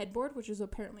his headboard, which is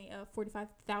apparently a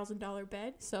 $45,000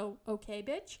 bed. So, okay,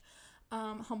 bitch.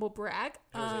 Humble brag.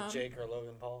 Was it Jake or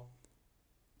Logan Paul?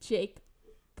 Jake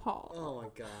Paul. Oh, my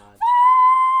God.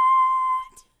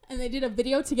 What? And they did a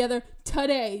video together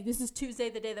today. This is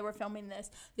Tuesday, the day that we're filming this.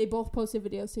 They both posted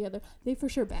videos together. They for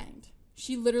sure banged.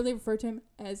 she literally referred to him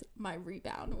as my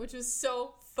rebound, which was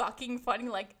so fucking funny.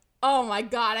 Like, oh my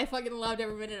god, I fucking loved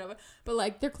every minute of it. But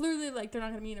like, they're clearly like, they're not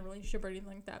gonna be in a relationship or anything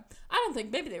like that. I don't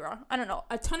think. Maybe they are. I don't know.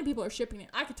 A ton of people are shipping it.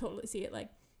 I could totally see it. Like,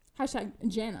 hashtag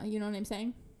Jana. You know what I'm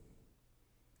saying?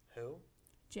 Who?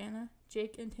 Jana,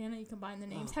 Jake, and Tana. You combine the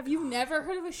names. Have you never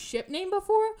heard of a ship name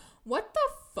before? What the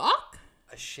fuck?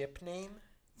 A ship name?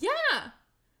 Yeah,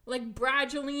 like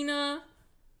Bradgelina,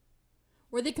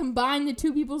 where they combine the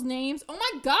two people's names. Oh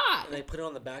my god! And they put it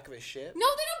on the back of a ship? No,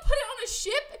 they don't put it on a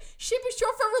ship. Ship is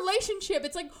short for relationship.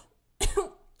 It's like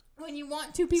when you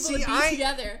want two people to be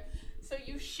together. So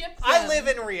you ship them. I live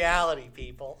in reality,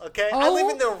 people, okay? I live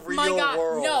in the real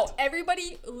world. No,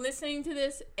 everybody listening to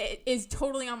this is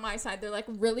totally on my side. They're like,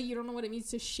 really? You don't know what it means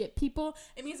to ship people?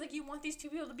 It means like you want these two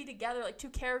people to be together, like two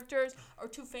characters or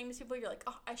two famous people. You're like,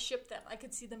 oh, I ship them. I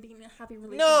could see them being in a happy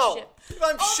relationship. No, if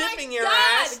I'm shipping your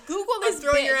ass, Google this I'm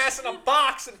throwing your ass in a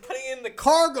box and putting it in the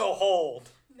cargo hold.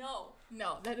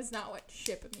 No, that is not what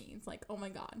ship means. Like, oh my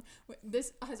god.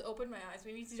 This has opened my eyes.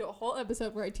 We need to do a whole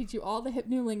episode where I teach you all the hip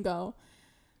new lingo.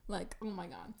 Like, oh my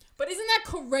god. But isn't that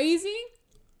crazy?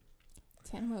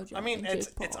 Tana Mongeau. I mean,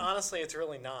 it's honestly, it's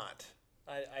really not.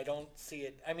 I don't see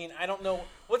it. I mean, I don't know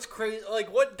what's crazy. Like,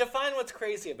 define what's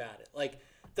crazy about it. Like,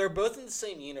 they're both in the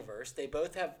same universe. They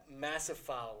both have massive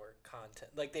follower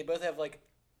content. Like, they both have, like,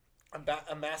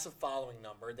 a massive following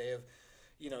number. They have,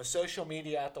 social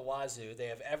media at the wazoo.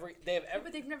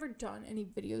 But they've never done any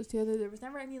videos together. There was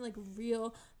never any like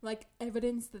real like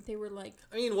evidence that they were like.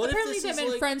 I mean, what apparently if this they've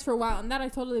been like... friends for a while, and that I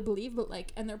totally believe. But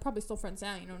like, and they're probably still friends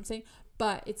now. You know what I'm saying?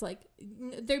 But it's like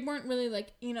they weren't really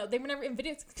like they were never in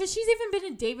videos because she's even been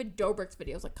in David Dobrik's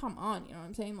videos. Like, come on, you know what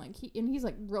I'm saying? Like he's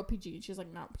like real PG, and she's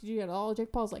like not PG at all.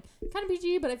 Jake Paul's like kind of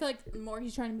PG, but I feel like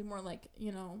he's trying to be more like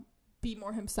be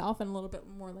more himself and a little bit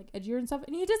more like edgier and stuff.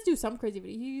 And he does do some crazy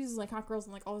videos. He uses like hot girls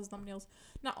and like all his thumbnails,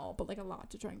 not all, but like a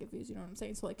lot to try and get views. You know what I'm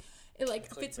saying? So like it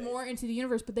like fits more into the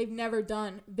universe. But they've never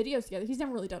done videos together. He's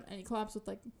never really done any collabs with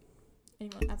like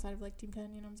anyone outside of like Team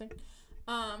 10. You know what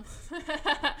I'm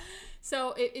saying?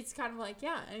 So it's kind of like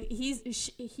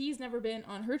he's never been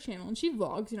on her channel and she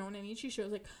vlogs. You know what I mean? She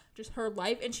shows like just her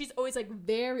life and she's always like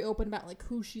very open about like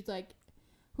who she's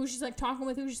talking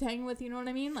with, who she's hanging with, you know what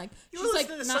I mean? Like you were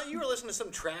listening to some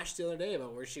trash the other day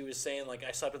about where she was saying like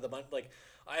I slept with a bunch, like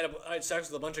I had sex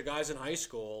with a bunch of guys in high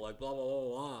school, like blah blah blah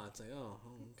blah. It's like oh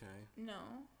okay. No.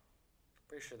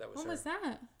 Pretty sure that was When her. was that? I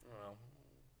don't know.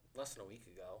 Less than a week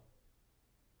ago.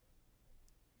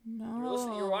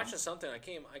 No. You were watching something. I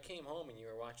came home and you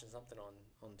were watching something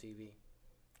on TV.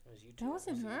 It was YouTube. That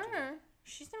wasn't her.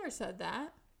 She's never said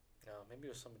that. No, maybe it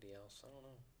was somebody else. I don't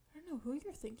know. I don't know who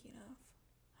you're thinking of.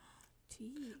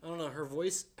 I don't know. Her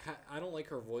voice, I don't like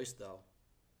her voice, though.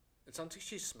 It sounds like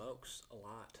she smokes a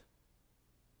lot.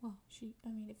 Well,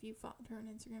 if you followed her on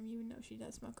Instagram, you would know she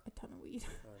does smoke a ton of weed.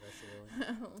 Oh, does she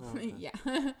really? Okay.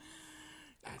 Yeah.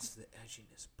 That's the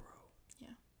edginess, bro. Yeah.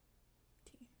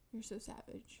 You're so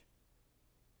savage.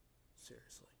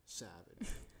 Seriously. Savage.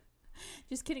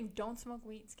 Just kidding. Don't smoke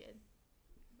weed, kid.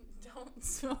 Don't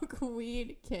smoke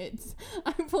weed, kids.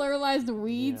 I pluralized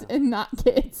weeds and not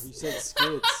kids. You said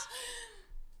skids.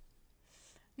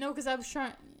 No, because I was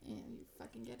trying. Yeah, you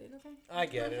fucking get it, okay? I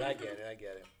get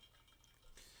it.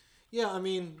 Yeah, I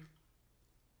mean,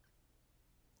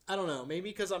 I don't know. Maybe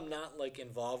because I'm not like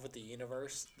involved with the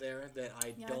universe there that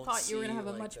I don't. I thought you were gonna have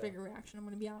a like much bigger reaction. I'm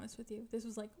gonna be honest with you. This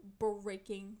was like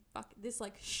breaking. This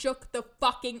like shook the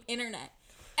fucking internet.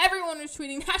 Everyone was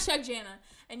tweeting #Jana,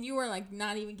 and you were like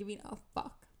not even giving a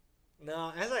fuck.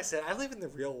 No, as I said, I live in the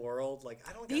real world. Like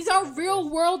I don't. These are real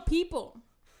world people.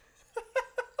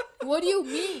 What do you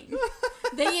mean?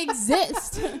 They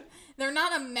exist. They're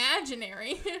not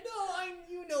imaginary. No,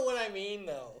 you know what I mean,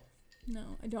 though.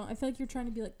 No, I don't. I feel like you're trying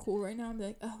to be like cool right now and be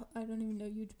like, oh, I don't even know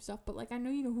YouTube stuff, but like I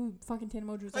know you know who fucking Tana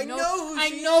Mongeau is. I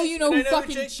know you know who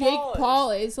fucking Jake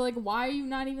Paul is. So like, why are you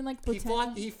not even like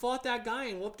pretending? He fought that guy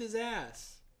and whooped his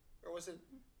ass. Or was it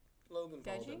Logan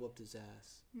Paul that whooped his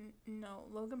ass? No,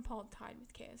 Logan Paul tied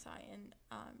with KSI and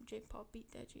Jake Paul beat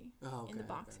Deji in the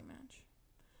boxing match.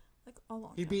 Like a long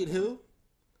time He beat ago.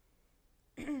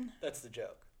 who? That's the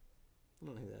joke. I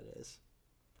don't know who that is.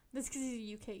 That's because he's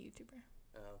a UK YouTuber.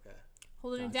 Oh, okay.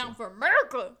 Holding it down for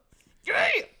America. Yeah.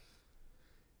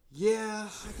 Yeah,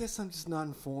 I guess I'm just not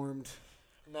informed.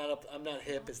 I'm not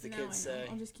hip, as the kids say.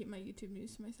 I'll just keep my YouTube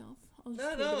news to myself.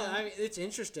 No. I mean, it's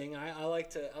interesting. I like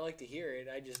to hear it.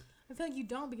 I feel like you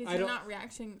don't because you're not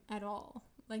reacting at all.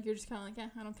 Like you're just kind of like,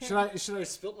 I don't care. Should I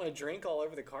spilt my drink all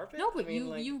over the carpet? No, but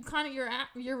you kind of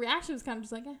your reaction was kind of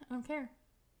just like, I don't care.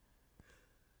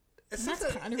 That's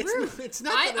kind of rude. It's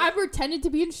not. I pretended to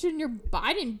be interested in your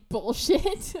Biden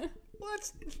bullshit.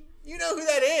 What? You know who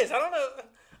that is? I don't know.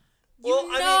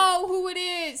 You know who it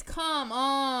is. Come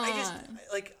on.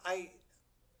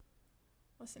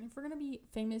 Listen, if we're gonna be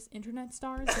famous internet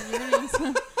stars,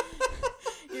 then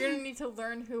you're gonna need to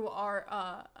learn who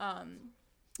our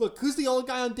Look, who's the old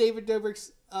guy on David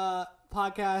Dobrik's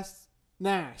podcast?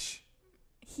 Nash.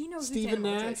 He knows Stephen who Tana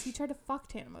Mongeau Nash. is. He tried to fuck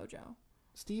Tana Mongeau.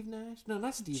 Steve Nash? No,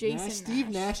 not Steve Jason Nash. Steve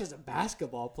Nash. Nash is a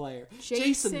basketball player.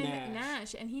 Jason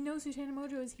Nash. And he knows who Tana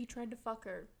Mongeau is. He tried to fuck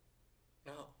her.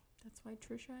 No. That's why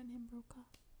Trisha and him broke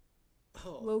up.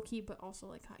 Oh. Low key, but also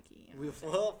like high key. You know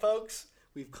Well, folks,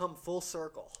 we've come full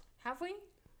circle. have we?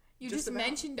 You Just just about.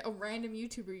 mentioned a random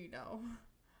YouTuber you know.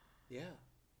 Yeah.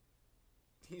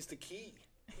 He's the key.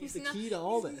 He's the key to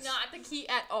all this. He's not the key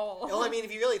at all. Well, I mean,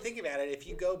 if you really think about it, if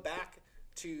you go back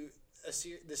to the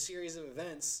series of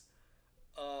events,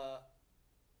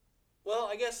 well,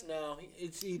 I guess no,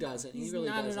 he doesn't. He's he really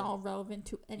not doesn't. at all relevant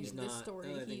to any He's of this not, story.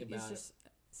 now that I think He is about just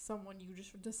someone you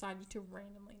just decided to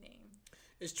randomly name.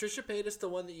 Is Trisha Paytas the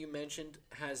one that you mentioned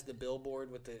has the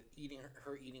billboard with the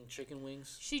her eating chicken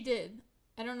wings? She did.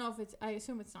 I don't know if it's. I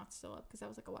assume it's not still up because that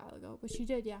was like a while ago. But she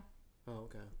did, yeah. Oh,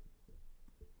 okay.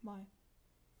 Why?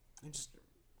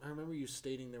 I remember you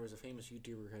stating there was a famous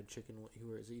YouTuber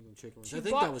who was eating chicken wings. She I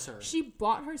think that was her. She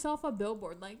bought herself a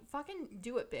billboard. Like, fucking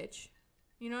do it, bitch.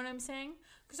 You know what I'm saying?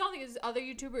 Because all these other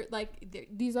YouTubers,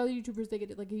 these other YouTubers, they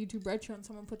get like a YouTube Red Show and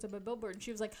someone puts up a billboard. And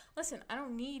she was like, listen, I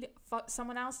don't need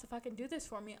someone else to fucking do this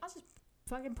for me. I'll just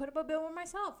fucking put up a billboard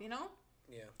myself, you know?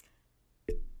 Yeah.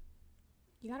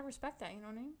 You gotta respect that, you know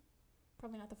what I mean?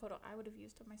 Probably not the photo I would have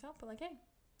used of myself, but like, hey.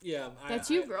 Yeah.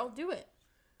 That's you, girl. Do it.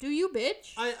 Do you,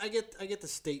 bitch? I get the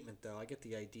statement, though. I get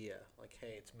the idea. Like,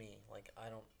 hey, it's me. Like, I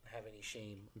don't have any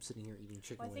shame. I'm sitting here eating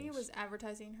chicken wings. I think it was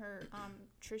advertising her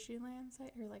Trishy Land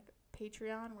site, her like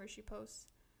Patreon, where she posts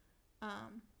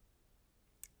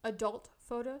adult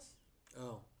photos.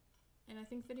 Oh. And I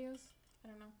think videos. I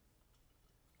don't know.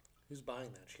 Who's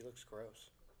buying that? She looks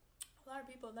gross. A lot of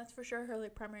people. That's for sure her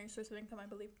like primary source of income, I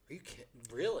believe. Are you kidding?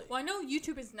 Really? Well, I know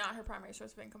YouTube is not her primary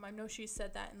source of income. I know she's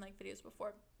said that in like videos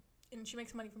before. And she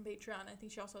makes money from Patreon. I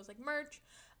think she also has like merch.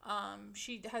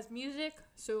 She has music,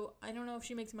 so I don't know if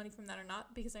she makes money from that or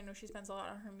not because I know she spends a lot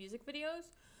on her music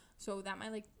videos, so that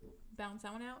might like balance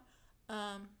that one out.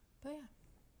 But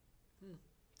yeah,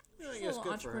 she's a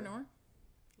little entrepreneur.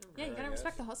 Yeah, you gotta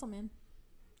respect the hustle, man.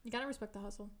 You gotta respect the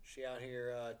hustle. She out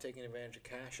here taking advantage of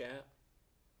Cash App.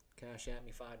 Cash App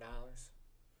me $5.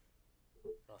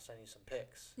 I'll send you some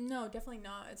pics. No, definitely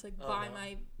not. It's like buy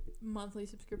my monthly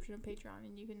subscription of Patreon,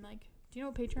 and you can like. Do you know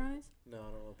what Patreon is? No, I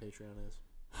don't know what Patreon is.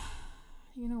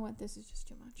 You know what? This is just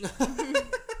too much.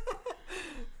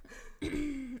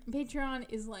 Patreon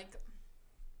is like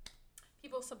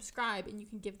people subscribe and you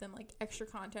can give them like extra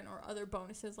content or other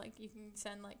bonuses. Like you can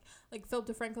send like Phil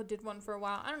DeFranco did one for a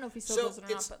while. I don't know if he still does it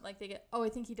or not, but like they get. Oh, I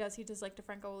think he does. He does like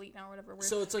DeFranco Elite now or whatever. Where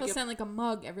so it's like he'll send like a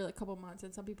mug every like couple months,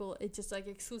 and some people it's just like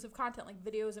exclusive content, like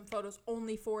videos and photos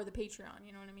only for the Patreon.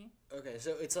 You know what I mean? Okay,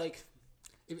 so it's like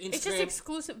if Instagram. It's just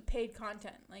exclusive paid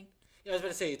content, like. Yeah, I was about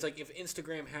to say, it's like if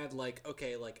Instagram had like,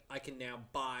 okay, like I can now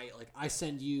buy, like I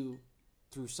send you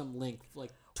through some link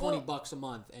like $20 a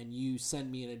month, and you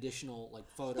send me an additional like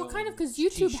photo. Well, kind of because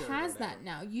YouTube has that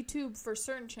now. YouTube for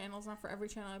certain channels, not for every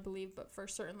channel, I believe, but for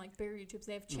certain like bigger YouTubes,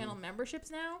 they have channel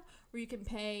memberships now where you can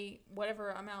pay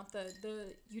whatever amount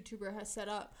the YouTuber has set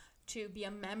up to be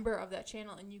a member of that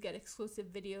channel, and you get exclusive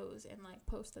videos and like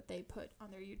posts that they put on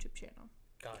their YouTube channel.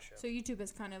 Gotcha. So YouTube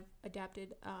has kind of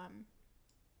adapted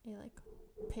a like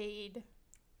paid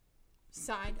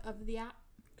side of the app.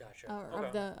 Gotcha. Or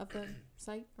of the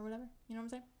site or whatever. You know what I'm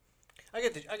saying? I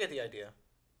get the idea.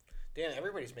 Damn,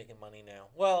 everybody's making money now.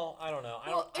 Well, I don't know.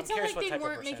 It's not like they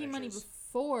weren't making money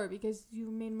before because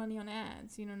you made money on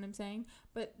ads. You know what I'm saying?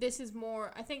 But this is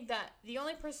more. I think that the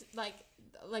only person like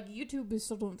YouTube is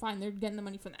still doing fine. They're getting the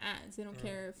money from the ads. They don't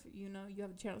care if you have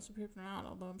a channel subscription or not.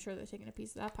 Although I'm sure they're taking a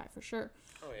piece of that pie for sure.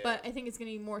 Oh yeah. But I think it's gonna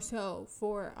be more so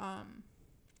for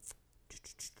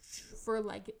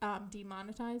like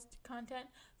demonetized content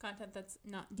that's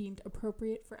not deemed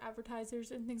appropriate for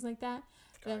advertisers and things like that.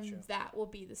 Gotcha. Then that will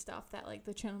be the stuff that like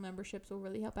the channel memberships will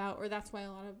really help out. Or that's why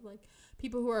a lot of like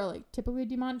people who are like typically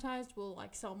demonetized will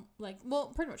like sell like, well,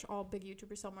 pretty much all big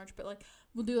YouTubers sell merch, but like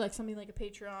we'll do like something like a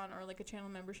Patreon or like a channel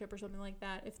membership or something like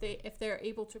that. If they're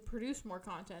able to produce more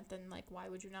content, then like why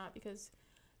would you not? Because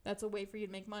that's a way for you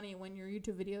to make money when your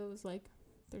YouTube videos like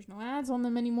there's no ads on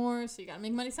them anymore, so you gotta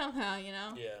make money somehow, you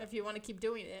know? Yeah. If you want to keep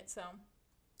doing it, so,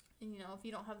 and, if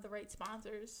you don't have the right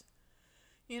sponsors,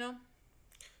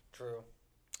 True.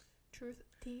 Truth,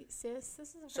 sis.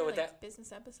 This is a So very, with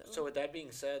business episode. So with that being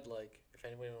said, like, if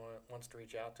anybody wants to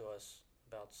reach out to us,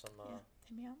 about some.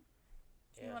 Hit me up.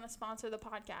 If you want to sponsor the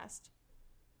podcast,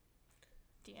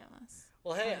 DM us.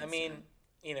 Well, hey, I mean,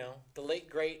 you know, the late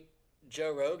great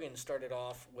Joe Rogan started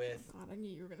off with. Oh God, I knew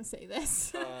you were gonna say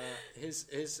this.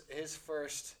 his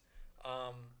first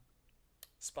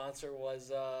sponsor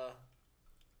was.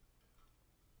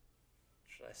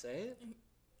 Should I say it?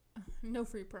 No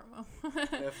free promo.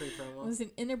 No free promo. It was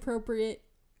an inappropriate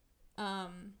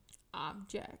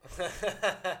object.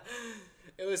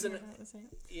 It was an.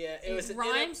 Yeah, it was. It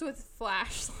rhymes with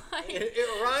flashlight.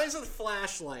 It rhymes with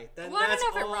flashlight. Well, I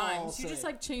don't know if it rhymes. You just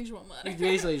like change one letter. You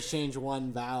basically just change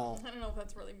one vowel. I don't know if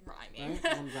that's really rhyming.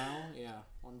 Right? One vowel? Yeah,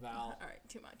 one vowel. All right,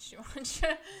 too much.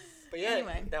 But yeah,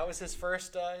 anyway. that was his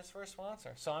first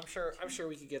sponsor. So I'm sure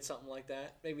we could get something like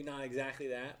that. Maybe not exactly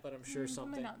that, but I'm sure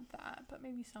something. Maybe not that, but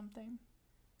maybe something.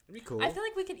 It'd be cool. I feel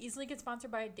like we could easily get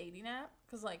sponsored by a dating app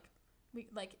because we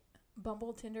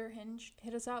Bumble, Tinder, Hinge,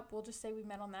 hit us up. We'll just say we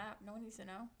met on the app. No one needs to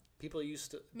know. People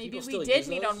used to. Maybe people we did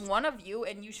meet on one of you,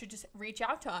 and you should just reach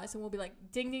out to us, and we'll be like,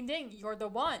 ding, ding, ding, you're the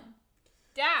one.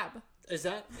 Dab.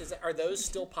 Are those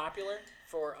still popular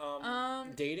for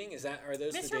dating? Are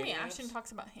those Miss the dating Remy Ashton apps?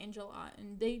 talks about Hinge a lot,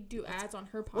 and they do ads on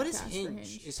her podcast. What is Hinge? For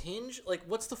Hinge. Is Hinge like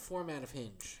what's the format of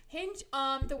Hinge? Hinge,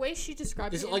 the way she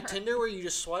describes it. Is it like Tinder where you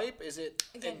just swipe? Is it?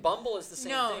 Again, and Bumble is the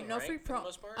same thing, no right? free For the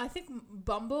most part? I think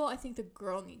Bumble. I think the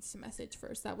girl needs to message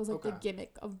first. That was like the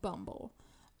gimmick of Bumble.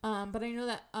 But I know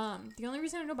that the only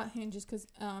reason I know about Hinge is because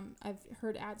I've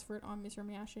heard ads for it on Miss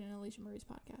Remy Ashton and Alicia Murray's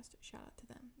podcast. Shout out to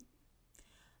them.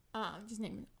 Just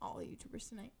naming all the YouTubers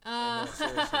tonight. No,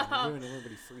 seriously, you're giving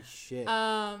everybody free shit.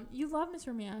 You love Miss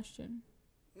Remy Ashton.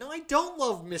 No, I don't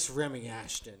love Miss Remy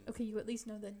Ashton. Okay, you at least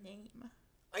know the name.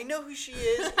 I know who she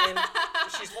is, and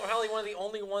she's probably one of the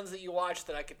only ones that you watch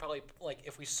that I could probably like.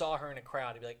 If we saw her in a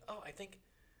crowd, I'd be like, "Oh, I think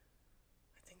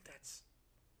that's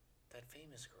that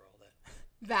famous girl."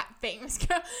 That famous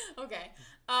girl. Okay.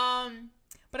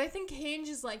 But I think Hinge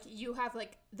is like you have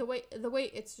like the way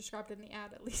it's described in the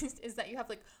ad at least is that you have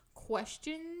like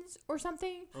questions or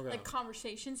something like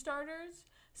conversation starters.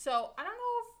 So I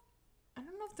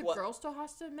don't know if the girl still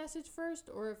has to message first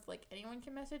or if like anyone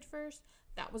can message first.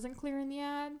 That wasn't clear in the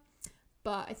ad,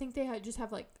 but I think they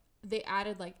they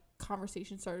added like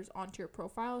conversation starters onto your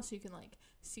profile so you can like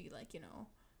see like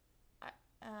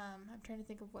I'm trying to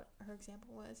think of what her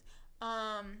example was.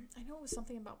 I know it was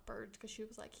something about birds because she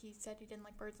was like, he said he didn't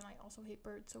like birds and I also hate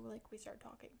birds, so we started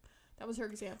talking. That was her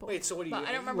example. Wait, so what do you? I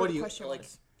don't remember what the question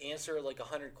was. Answer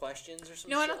 100 questions or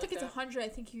something? No, I don't think it's 100. I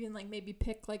think you can maybe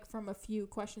pick from a few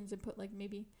questions and put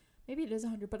maybe it is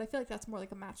 100, but I feel like that's more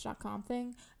like a Match.com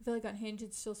thing. I feel like on Hinge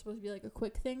it's still supposed to be a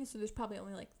quick thing, so there's probably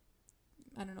only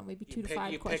I don't know, maybe 2 to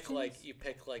 5 questions. You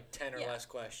pick 10 or less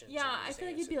questions. Yeah, I feel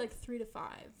like you'd be 3 to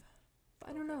 5, but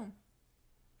I don't know.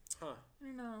 Huh? I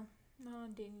don't know. Not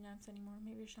on dating apps anymore.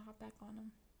 Maybe I should hop back on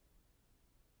them.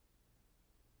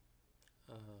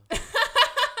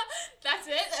 That's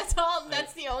it? That's all?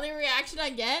 That's the only reaction I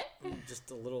get? I'm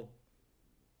just a little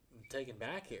taken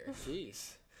back here.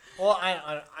 Jeez. Well,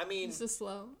 I mean... It's just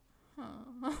slow.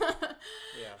 Huh.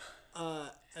 Yeah.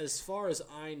 As far as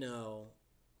I know,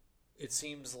 it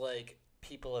seems like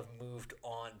people have moved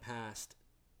on past,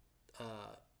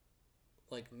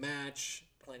 Match,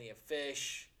 Plenty of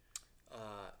Fish...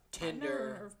 Tinder. I've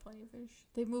never heard of Plenty of Fish.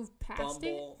 They've moved past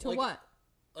Bumble, it to what?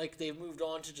 They've moved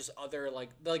on to just other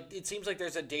it seems like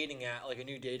there's a dating app, a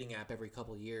new dating app every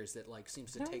couple of years that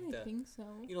seems to take the. I don't think so.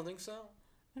 You don't think so?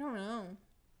 I don't know.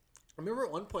 I remember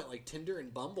at one point Tinder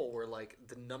and Bumble were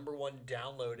the number one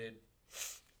downloaded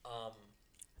apps.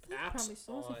 Probably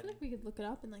so. On... I feel like we could look it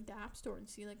up in the App Store and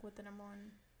see what the number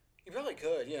one. You probably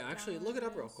could. Yeah, actually, look it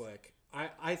up real quick.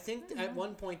 I think at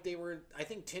one point I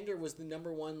think Tinder was the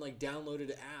number one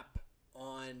downloaded app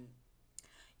on.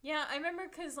 Yeah, I remember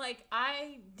because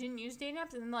I didn't use dating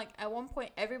apps, and then at one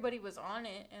point everybody was on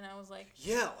it, and I was like,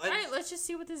 yeah, all right, let's just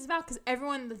see what this is about. Because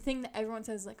the thing that everyone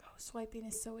says is oh, swiping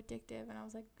is so addictive, and I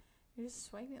was like, you're just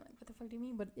swiping, what the fuck do you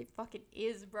mean? But it fucking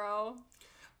is, bro.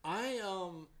 I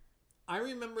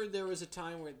remember there was a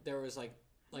time where there was I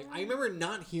remember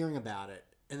not hearing about it,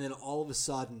 and then all of a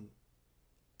sudden.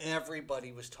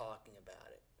 Everybody was talking about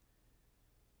it.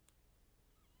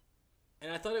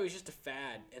 And I thought it was just a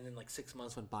fad. And then 6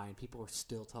 months went by and people were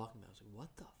still talking about it. I was like,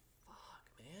 what the fuck,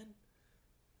 man?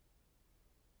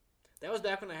 That was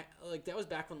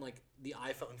back when the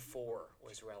iPhone 4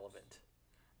 was relevant.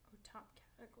 Oh, top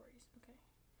categories. Okay.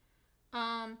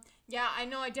 Yeah, I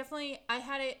know. I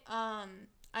had it.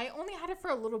 I only had it for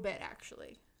a little bit,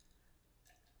 actually.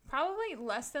 Probably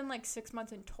less than 6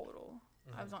 months in total.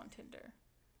 Mm-hmm. I was on Tinder.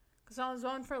 Because I was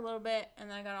on for a little bit, and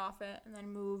then I got off it, and then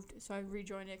moved, so I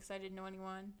rejoined it because I didn't know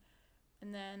anyone.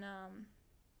 And then,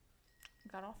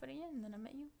 got off at the end, and then I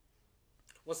met you.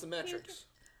 What's the metrics?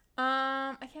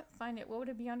 I can't find it. What would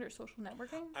it be under? Social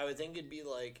networking? I would think it'd be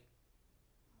like.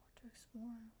 To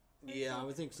explore. Yeah, I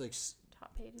would think it's like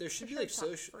Top pages. there should be like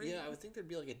social. Yeah, I would think there'd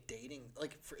be like a dating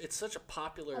it's such a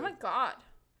popular. Oh my god.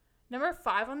 Number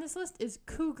 5 on this list is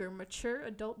Cougar, mature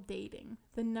adult dating.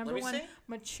 The number one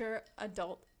mature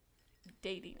adult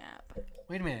dating app.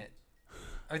 Wait a minute.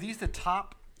 Are these the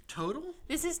top total?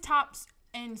 This is tops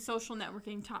and social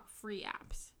networking top free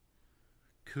apps.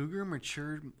 Cougar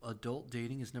mature adult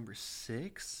dating is number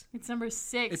 6. It's number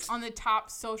 6 on the top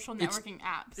social networking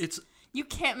apps. You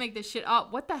can't make this shit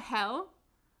up. What the hell?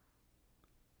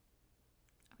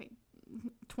 Okay,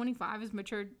 25 is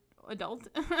mature adult.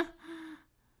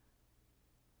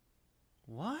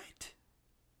 What?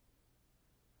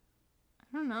 I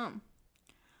don't know.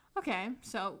 Okay,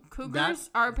 so cougars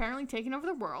are apparently taking over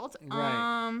the world.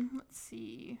 Right. Let's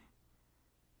see.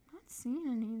 Not seeing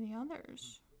any of the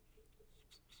others.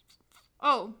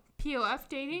 Oh, POF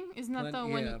dating? Isn't that the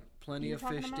one? Yeah, Plenty of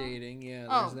Fish about? Dating. Yeah,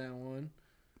 there's that one.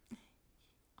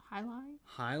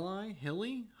 Highlight?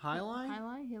 Hilly?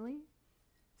 Hilly?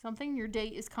 Something? Your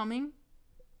date is coming?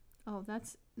 Oh,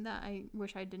 that's that. I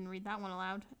wish I didn't read that one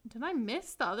aloud. Did I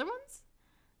miss the other ones?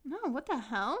 No, what the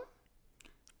hell?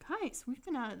 Guys, we've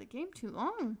been out of the game too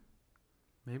long.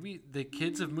 Maybe the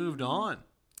kids have moved on.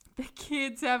 The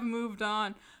kids have moved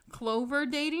on. Clover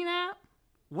dating app?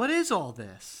 What is all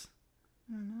this?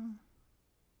 I don't know.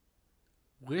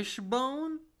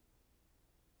 Wishbone?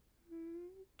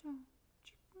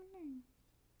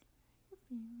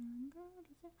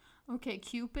 Okay,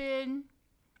 Cupid.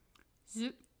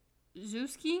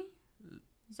 Zooski?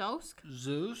 Zosk?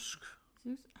 Zoosk?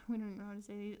 We don't know how to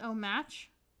say these. Oh, Match?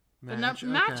 Match.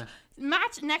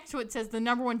 Match next to it says the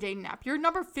number one dating app. You're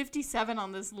number 57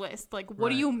 on this list. Like, what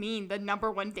do you mean the number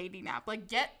one dating app? Like,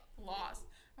 get lost.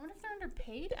 I wonder if they're under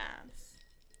paid apps.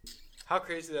 How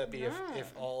crazy would that be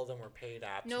if all of them were paid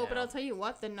apps? No, but I'll tell you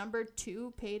what. The number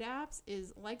 2 paid apps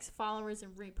is likes, followers,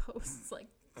 and reposts. Like,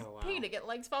 pay to get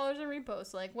likes, followers, and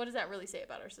reposts. Like, what does that really say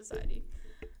about our society?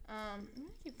 I'm going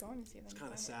to keep going to see if I can It's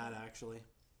kind of sad, actually.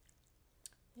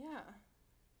 Yeah.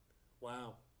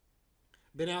 Wow.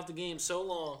 Been out the game so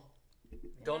long.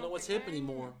 Don't know what's hip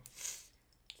anymore.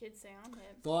 Kids say I'm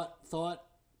hip. Thought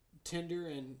Tinder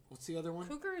and what's the other one?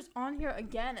 Cougar is on here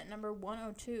again at number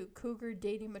 102. Cougar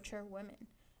dating mature women.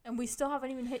 And we still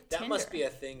haven't even hit Tinder. That must be a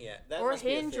thing yet. Or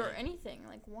Hinge or anything.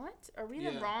 Like, what? Are we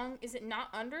in the wrong? Is it not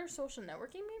under social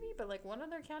networking maybe? But, like, what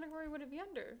other category would it be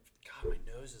under? God, my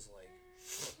nose is like...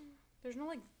 There's no,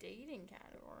 like, dating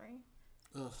category.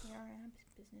 Ugh. CRM,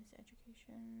 business,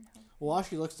 education. Health. Well, while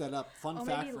she looks that up, fun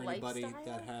fact for lifestyle? anybody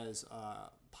that has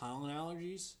pollen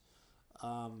allergies.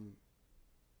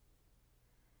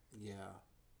 Yeah.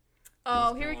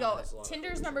 Oh, here we go.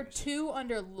 Tinder's number 2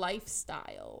 under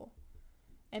lifestyle.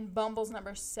 And Bumble's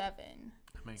number 7.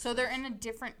 So they're in a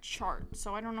different chart.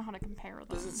 So I don't know how to compare them.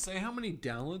 Does it say how many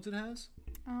downloads it has?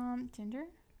 Tinder?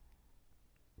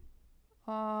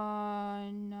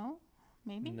 No.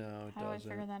 Maybe? No, it How doesn't.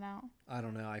 do I figure that out? I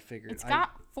don't know. I figured. It's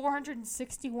got over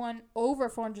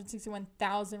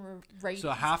 461,000 ratings. So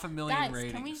 500,000 Guys,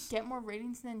 ratings. can we get more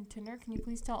ratings than Tinder? Can you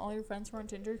please tell all your friends who are on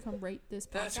Tinder to come rate this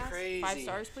podcast? That's crazy. 5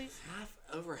 stars, please.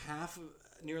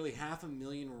 Nearly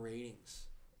 500,000 ratings.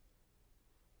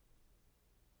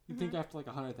 You'd think after like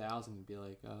 100,000, you'd be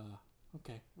like,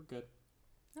 okay, we're good.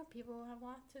 No, people have a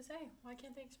lot to say. Why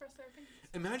can't they express their opinions?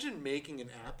 Imagine making an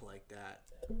app like that.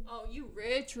 Oh, you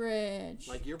rich.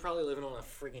 Like, you're probably living on a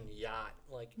friggin' yacht,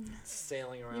 like,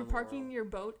 sailing around You're parking your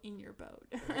boat in your boat.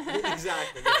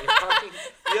 Exactly. Yeah,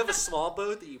 you have a small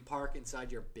boat that you park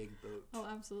inside your big boat. Oh,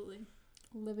 absolutely.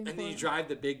 And then you drive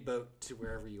the big boat to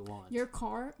wherever you want. Your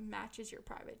car matches your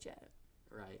private jet.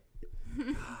 Right. God,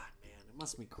 man. It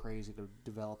must be crazy to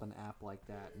develop an app like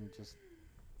that and just...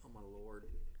 Oh, my Lord.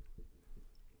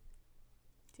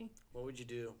 What would you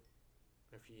do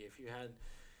if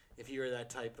you were that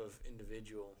type of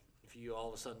individual? If you all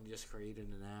of a sudden just created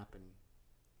an app and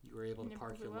you were able to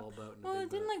park your little boat in a big it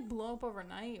didn't boat? like blow up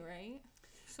overnight, right?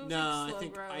 So No,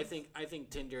 I think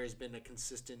Tinder has been a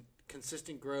consistent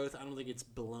growth. I don't think it's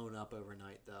blown up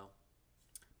overnight though.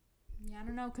 Yeah, I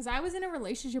don't know, because I was in a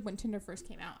relationship when Tinder first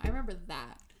came out. I remember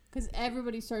that because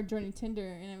everybody started joining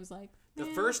Tinder, and it was like. The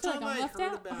first time I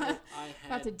heard about it, I had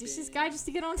about to dish this guy just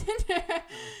to get on Tinder. Oh,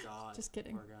 God. Just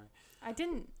kidding. Poor guy. I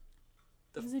didn't.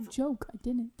 It was a joke. I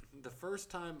didn't. The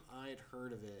first time I had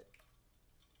heard of it,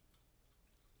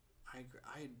 I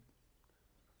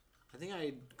think I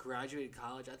had graduated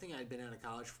college. I think I had been out of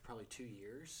college for probably 2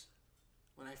 years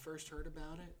when I first heard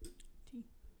about it.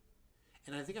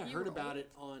 And I think I heard about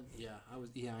it on... Yeah,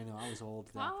 I know. I was old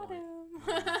at that point.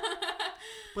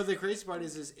 But the crazy part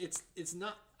is it's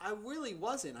not. I really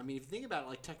wasn't. I mean, if you think about it,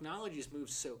 like technology has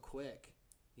moved so quick.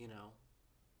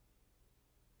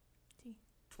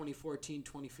 2014,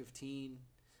 2015.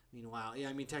 I mean, wow. Yeah,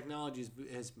 I mean, technology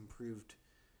has improved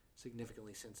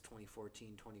significantly since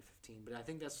 2014, 2015. But I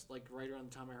think that's like right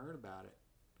around the time I heard about it.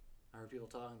 I heard people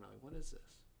talking about like, what is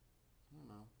this?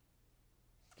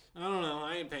 I don't know.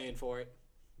 I ain't paying for it.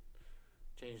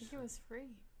 I think it was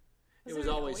free. It was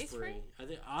always free.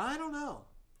 I don't know.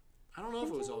 I don't know if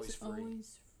it was always free.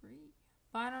 Always free.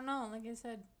 But I don't know. Like I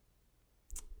said,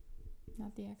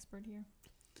 not the expert here.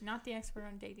 Not the expert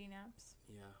on dating apps.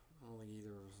 Yeah, I don't think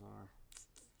either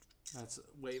of us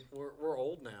are. We're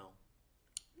old now.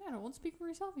 I'm not old. Speak for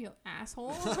yourself, you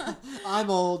asshole. I'm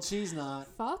old. She's not.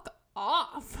 Fuck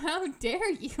off. How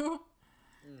dare you?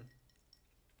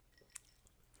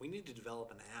 We need to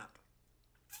develop an app.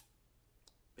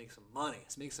 Make some money.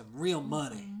 Let's make some real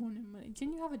money. Money.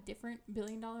 Didn't you have a different $1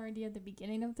 billion idea at the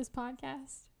beginning of this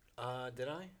podcast? Did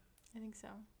I? I think so.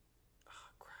 Oh,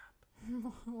 crap.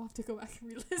 We'll have to go back and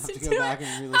re-listen I'll have to to go it. back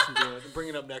and re-listen to it. Bring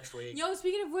it up next week. Yo,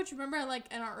 speaking of which, remember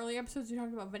like in our early episodes we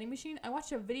talked about vending machine? I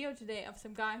watched a video today of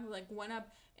some guy who like went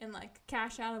up and like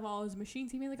cashed out of all his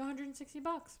machines. He made like $160.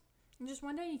 And just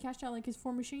one day he cashed out like his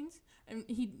 4 machines. And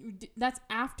that's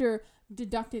after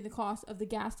deducting the cost of the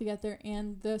gas to get there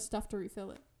and the stuff to refill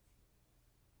it.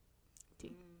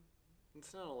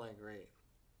 It's not all that great.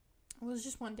 It was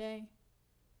just one day.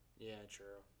 Yeah, true.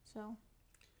 So.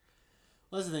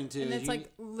 Well, that's the thing too. And it's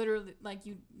like literally, like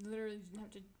you literally didn't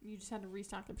have to. You just had to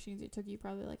restock the machines. It took you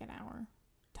probably like an hour,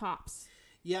 tops.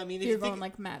 Yeah, I mean, if you're you think, going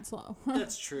like mad slow.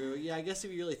 That's true. Yeah, I guess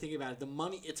if you really think about it, The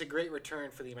money, it's a great return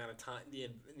for the amount of time,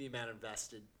 the amount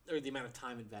invested, or the amount of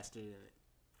time invested in it.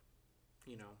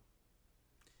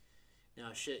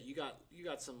 Now, shit, you got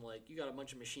a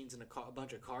bunch of machines in a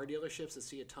bunch of car dealerships that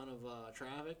see a ton of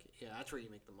traffic. Yeah, that's where you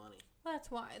make the money. Well,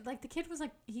 that's why. Like the kid was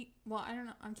like I don't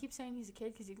know. I keep saying he's a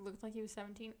kid because he looked like he was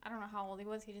 17. I don't know how old he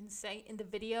was. He didn't say in the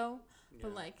video,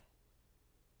 but like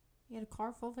he had a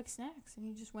car full of like snacks, and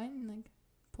he just went and like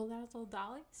pulled out his little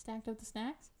dolly, stacked up the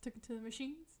snacks, took it to the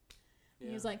machines. And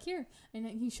he was like, here. And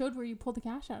he showed where you pull the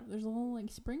cash out. There's a little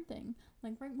like spring thing,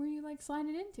 like right where you like slide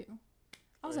it into.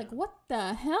 I was like, what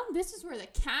the hell? This is where the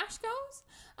cash goes?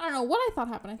 I don't know what I thought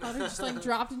happened. I thought it just like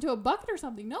dropped into a bucket or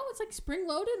something. No, it's like spring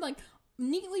loaded, like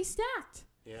neatly stacked.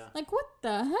 Yeah. Like what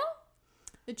the hell?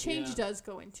 The change does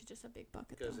go into just a big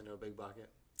bucket. It goes into a big bucket.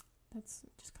 That's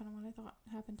just kind of what I thought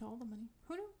happened to all the money.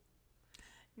 Who knew?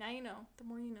 Now you know. The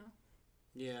more you know.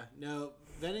 Yeah. No,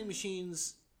 vending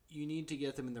machines, you need to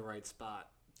get them in the right spot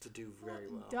to do very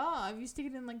well. Duh. If you stick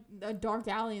it in like a dark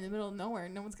alley in the middle of nowhere,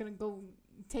 no one's going to go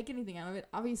take anything out of it,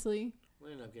 obviously.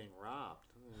 We end up getting robbed.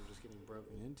 We're just getting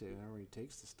broken into. Everybody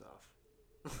takes the stuff.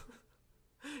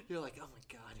 You're like, oh my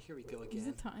god, here we go again. Is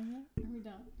it time yet? Are we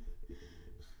done?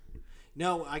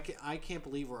 No, I can't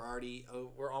believe we're already.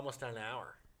 We're almost at an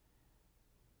hour.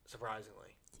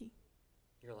 Surprisingly.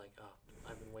 You're like, oh,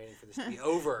 I've been waiting for this to be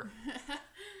over.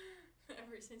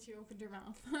 Ever since you opened your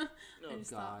mouth. Oh I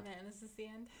just thought, man, is this the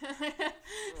end?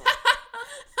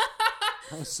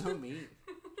 That was so mean.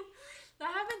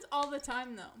 That happens all the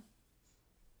time, though.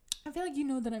 I feel like you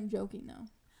know that I'm joking, though.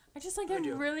 I just like I'm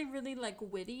really, really like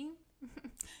witty.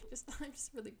 I'm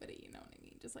just really witty, you know what I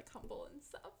mean? Just like humble and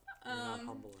stuff. You're not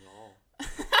humble at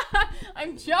all.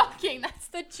 I'm joking. That's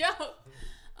the joke.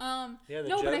 Yeah, the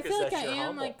no, joke but I is feel like that I you're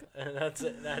am humble. like. And that's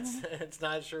it's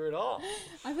not true at all.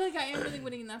 I feel like I am really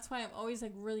witty, and that's why I'm always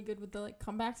like really good with the like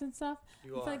comebacks and stuff. I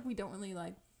feel like we don't really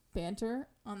like banter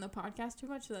on the podcast too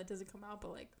much, so that doesn't come out.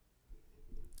 But like.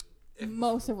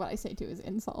 Most of what I say too is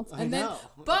insults. I know.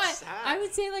 But I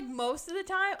would say like most of the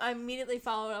time I immediately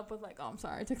follow it up with like, oh, I'm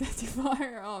sorry, I took that too far.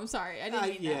 Or, oh, I'm sorry, I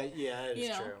didn't mean that. Yeah, it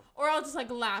is true. Or I'll just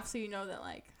like laugh so you know that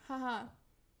like, haha.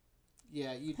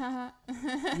 Yeah, you haha.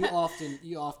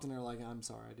 you often are like, I'm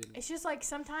sorry, I didn't. It's just like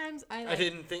sometimes I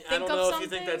didn't think I don't know if you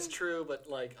think that's true, but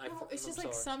like it's just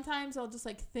like sometimes I'll just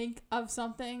like think of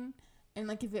something and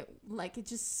like if it like it's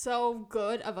just so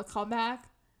good of a comeback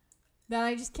that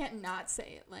I just can't not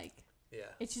say it. Like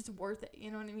it's just worth it.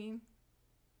 You know what I mean?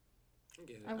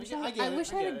 I wish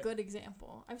I had a good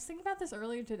example. I was thinking about this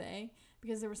earlier today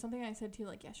because there was something I said to you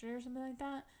like yesterday or something like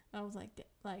that. And I was like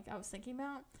I was thinking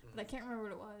about, but I can't remember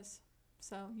what it was.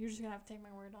 So you're just gonna have to take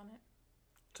my word on it.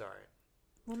 Sorry.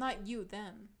 Well, not you,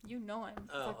 them. You know I'm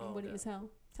fucking witty as hell.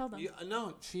 Tell them.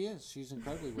 No, she is. She's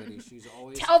incredibly witty. She's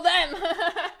always. Tell them.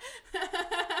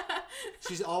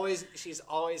 She's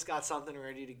always got something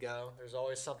ready to go. There's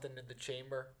always something in the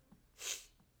chamber.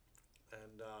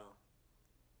 And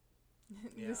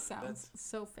Yeah, This sounds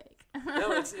so fake.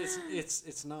 No,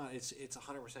 it's not. It's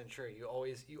 100% true. You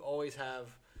always have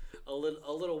A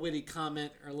little witty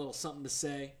comment or a little something to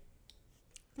say.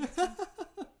 That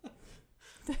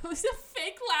was a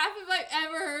fake laugh if I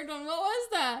ever heard one. What was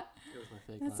that? It was my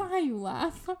fake That's laugh. not how you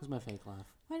laugh. It was my fake laugh.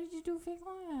 Why did you do a fake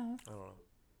laugh? I don't know.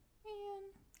 Man.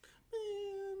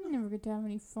 You never get to have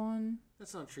any fun.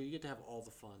 That's not true. You get to have all the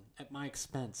fun at my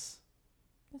expense.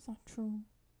 That's not true.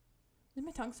 Is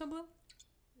my tongue so blue?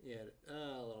 Yeah, a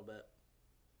little bit.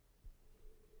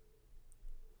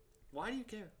 Why do you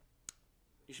care?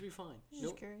 You should be fine.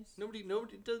 Just curious.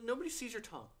 Nobody sees your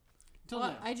tongue. Until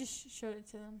now. I just showed it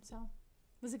to them, so.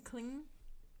 Was it clean?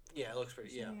 Yeah, it looks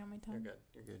pretty. Yeah, On my tongue.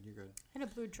 You're good. I had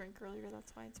a blue drink earlier,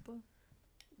 that's why it's blue.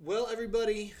 Well,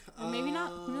 everybody. Or maybe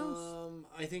not. Who knows?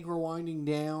 I think we're winding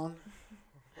down.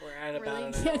 We're at about Really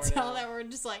an can't hour tell now. that we're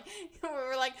just like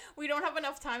we don't have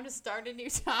enough time to start a new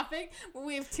topic, but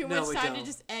we have too No, much we time to don't.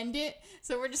 just end it.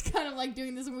 So we're just kind of like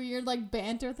doing this weird like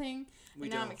banter thing. We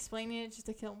And now I'm don't. explaining it just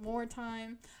to kill more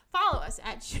time. Follow us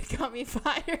at Shit Got Me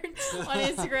Fired on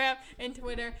Instagram and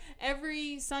Twitter.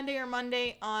 Every Sunday or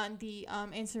Monday on the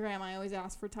Instagram, I always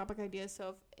ask for topic ideas.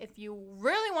 So if you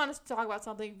really want us to talk about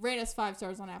something, rate us 5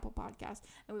 stars on Apple Podcasts,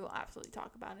 and we will absolutely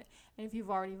talk about it. And if you've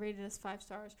already rated us 5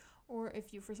 stars, or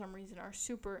if you for some reason are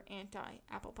super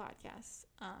anti-Apple Podcasts,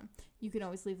 you can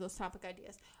always leave those topic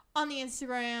ideas on the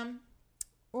Instagram,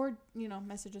 or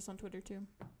message us on Twitter too.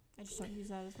 I just don't use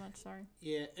that as much. Sorry.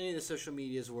 Yeah, any of the social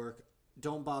medias work.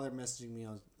 Don't bother messaging me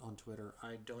on Twitter.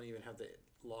 I don't even have the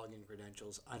login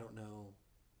credentials. I don't know.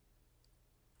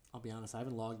 I'll be honest. I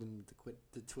haven't logged into oh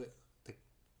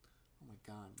my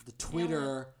god, the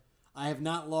Twitter. I have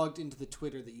not logged into the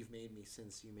Twitter that you've made me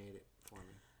since you made it for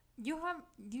me. You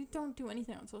don't do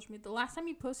anything on social media. The last time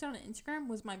you posted on Instagram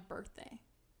was my birthday.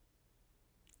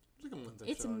 It was like a month or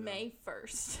It's so ago. May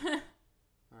 1st. All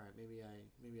right, maybe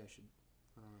I should.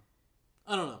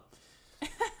 I don't know.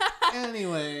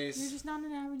 Anyways. You're just not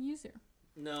an avid user.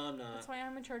 No, I'm not. That's why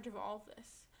I'm in charge of all of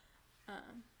this.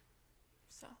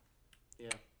 So. Yeah.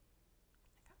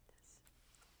 I got this.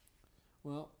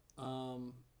 Well,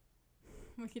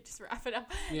 We could just wrap it up.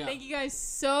 yeah. Thank you guys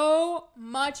so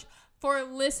much for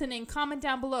listening. Comment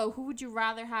down below, who would you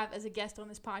rather have as a guest on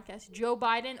this podcast, Joe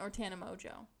Biden or Tana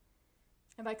Mongeau?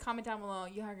 And by comment down below,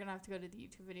 you are going to have to go to the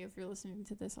YouTube video if you're listening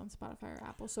to this on Spotify or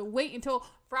Apple. So wait until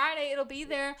Friday. It'll be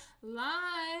there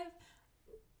live.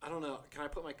 I don't know. Can I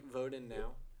put my vote in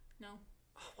now? No.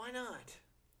 Oh, why not?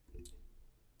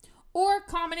 Or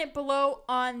comment it below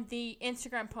on the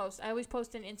Instagram post. I always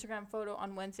post an Instagram photo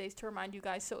on Wednesdays to remind you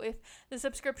guys. So if the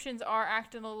subscriptions are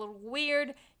acting a little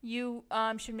weird, you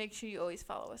should make sure you always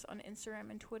follow us on Instagram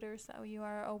and Twitter so you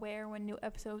are aware when new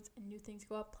episodes and new things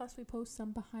go up. Plus, we post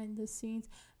some behind the scenes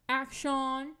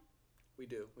action. We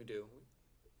do. We'd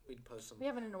post some. We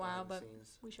haven't in a while, behind the but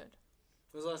scenes. we should.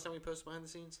 When was the last time we posted behind the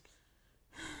scenes?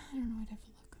 I don't know. I'd have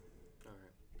to look. All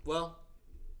right. Well.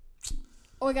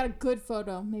 Oh, I got a good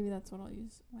photo. Maybe that's what I'll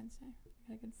use Wednesday. I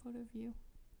got a good photo of you.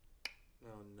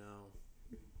 Oh no.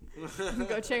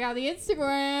 Go check out the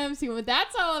Instagram. See what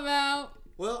that's all about.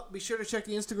 Well, be sure to check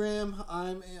the Instagram.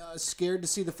 I'm scared to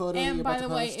see the photo. And you're by about the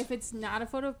to way, post. if it's not a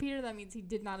photo of Peter, that means he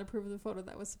did not approve of the photo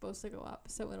that was supposed to go up.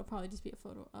 So it'll probably just be a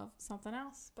photo of something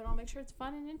else. But I'll make sure it's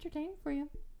fun and entertaining for you.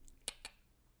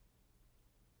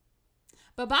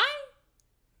 Bye-bye.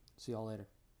 See y'all later.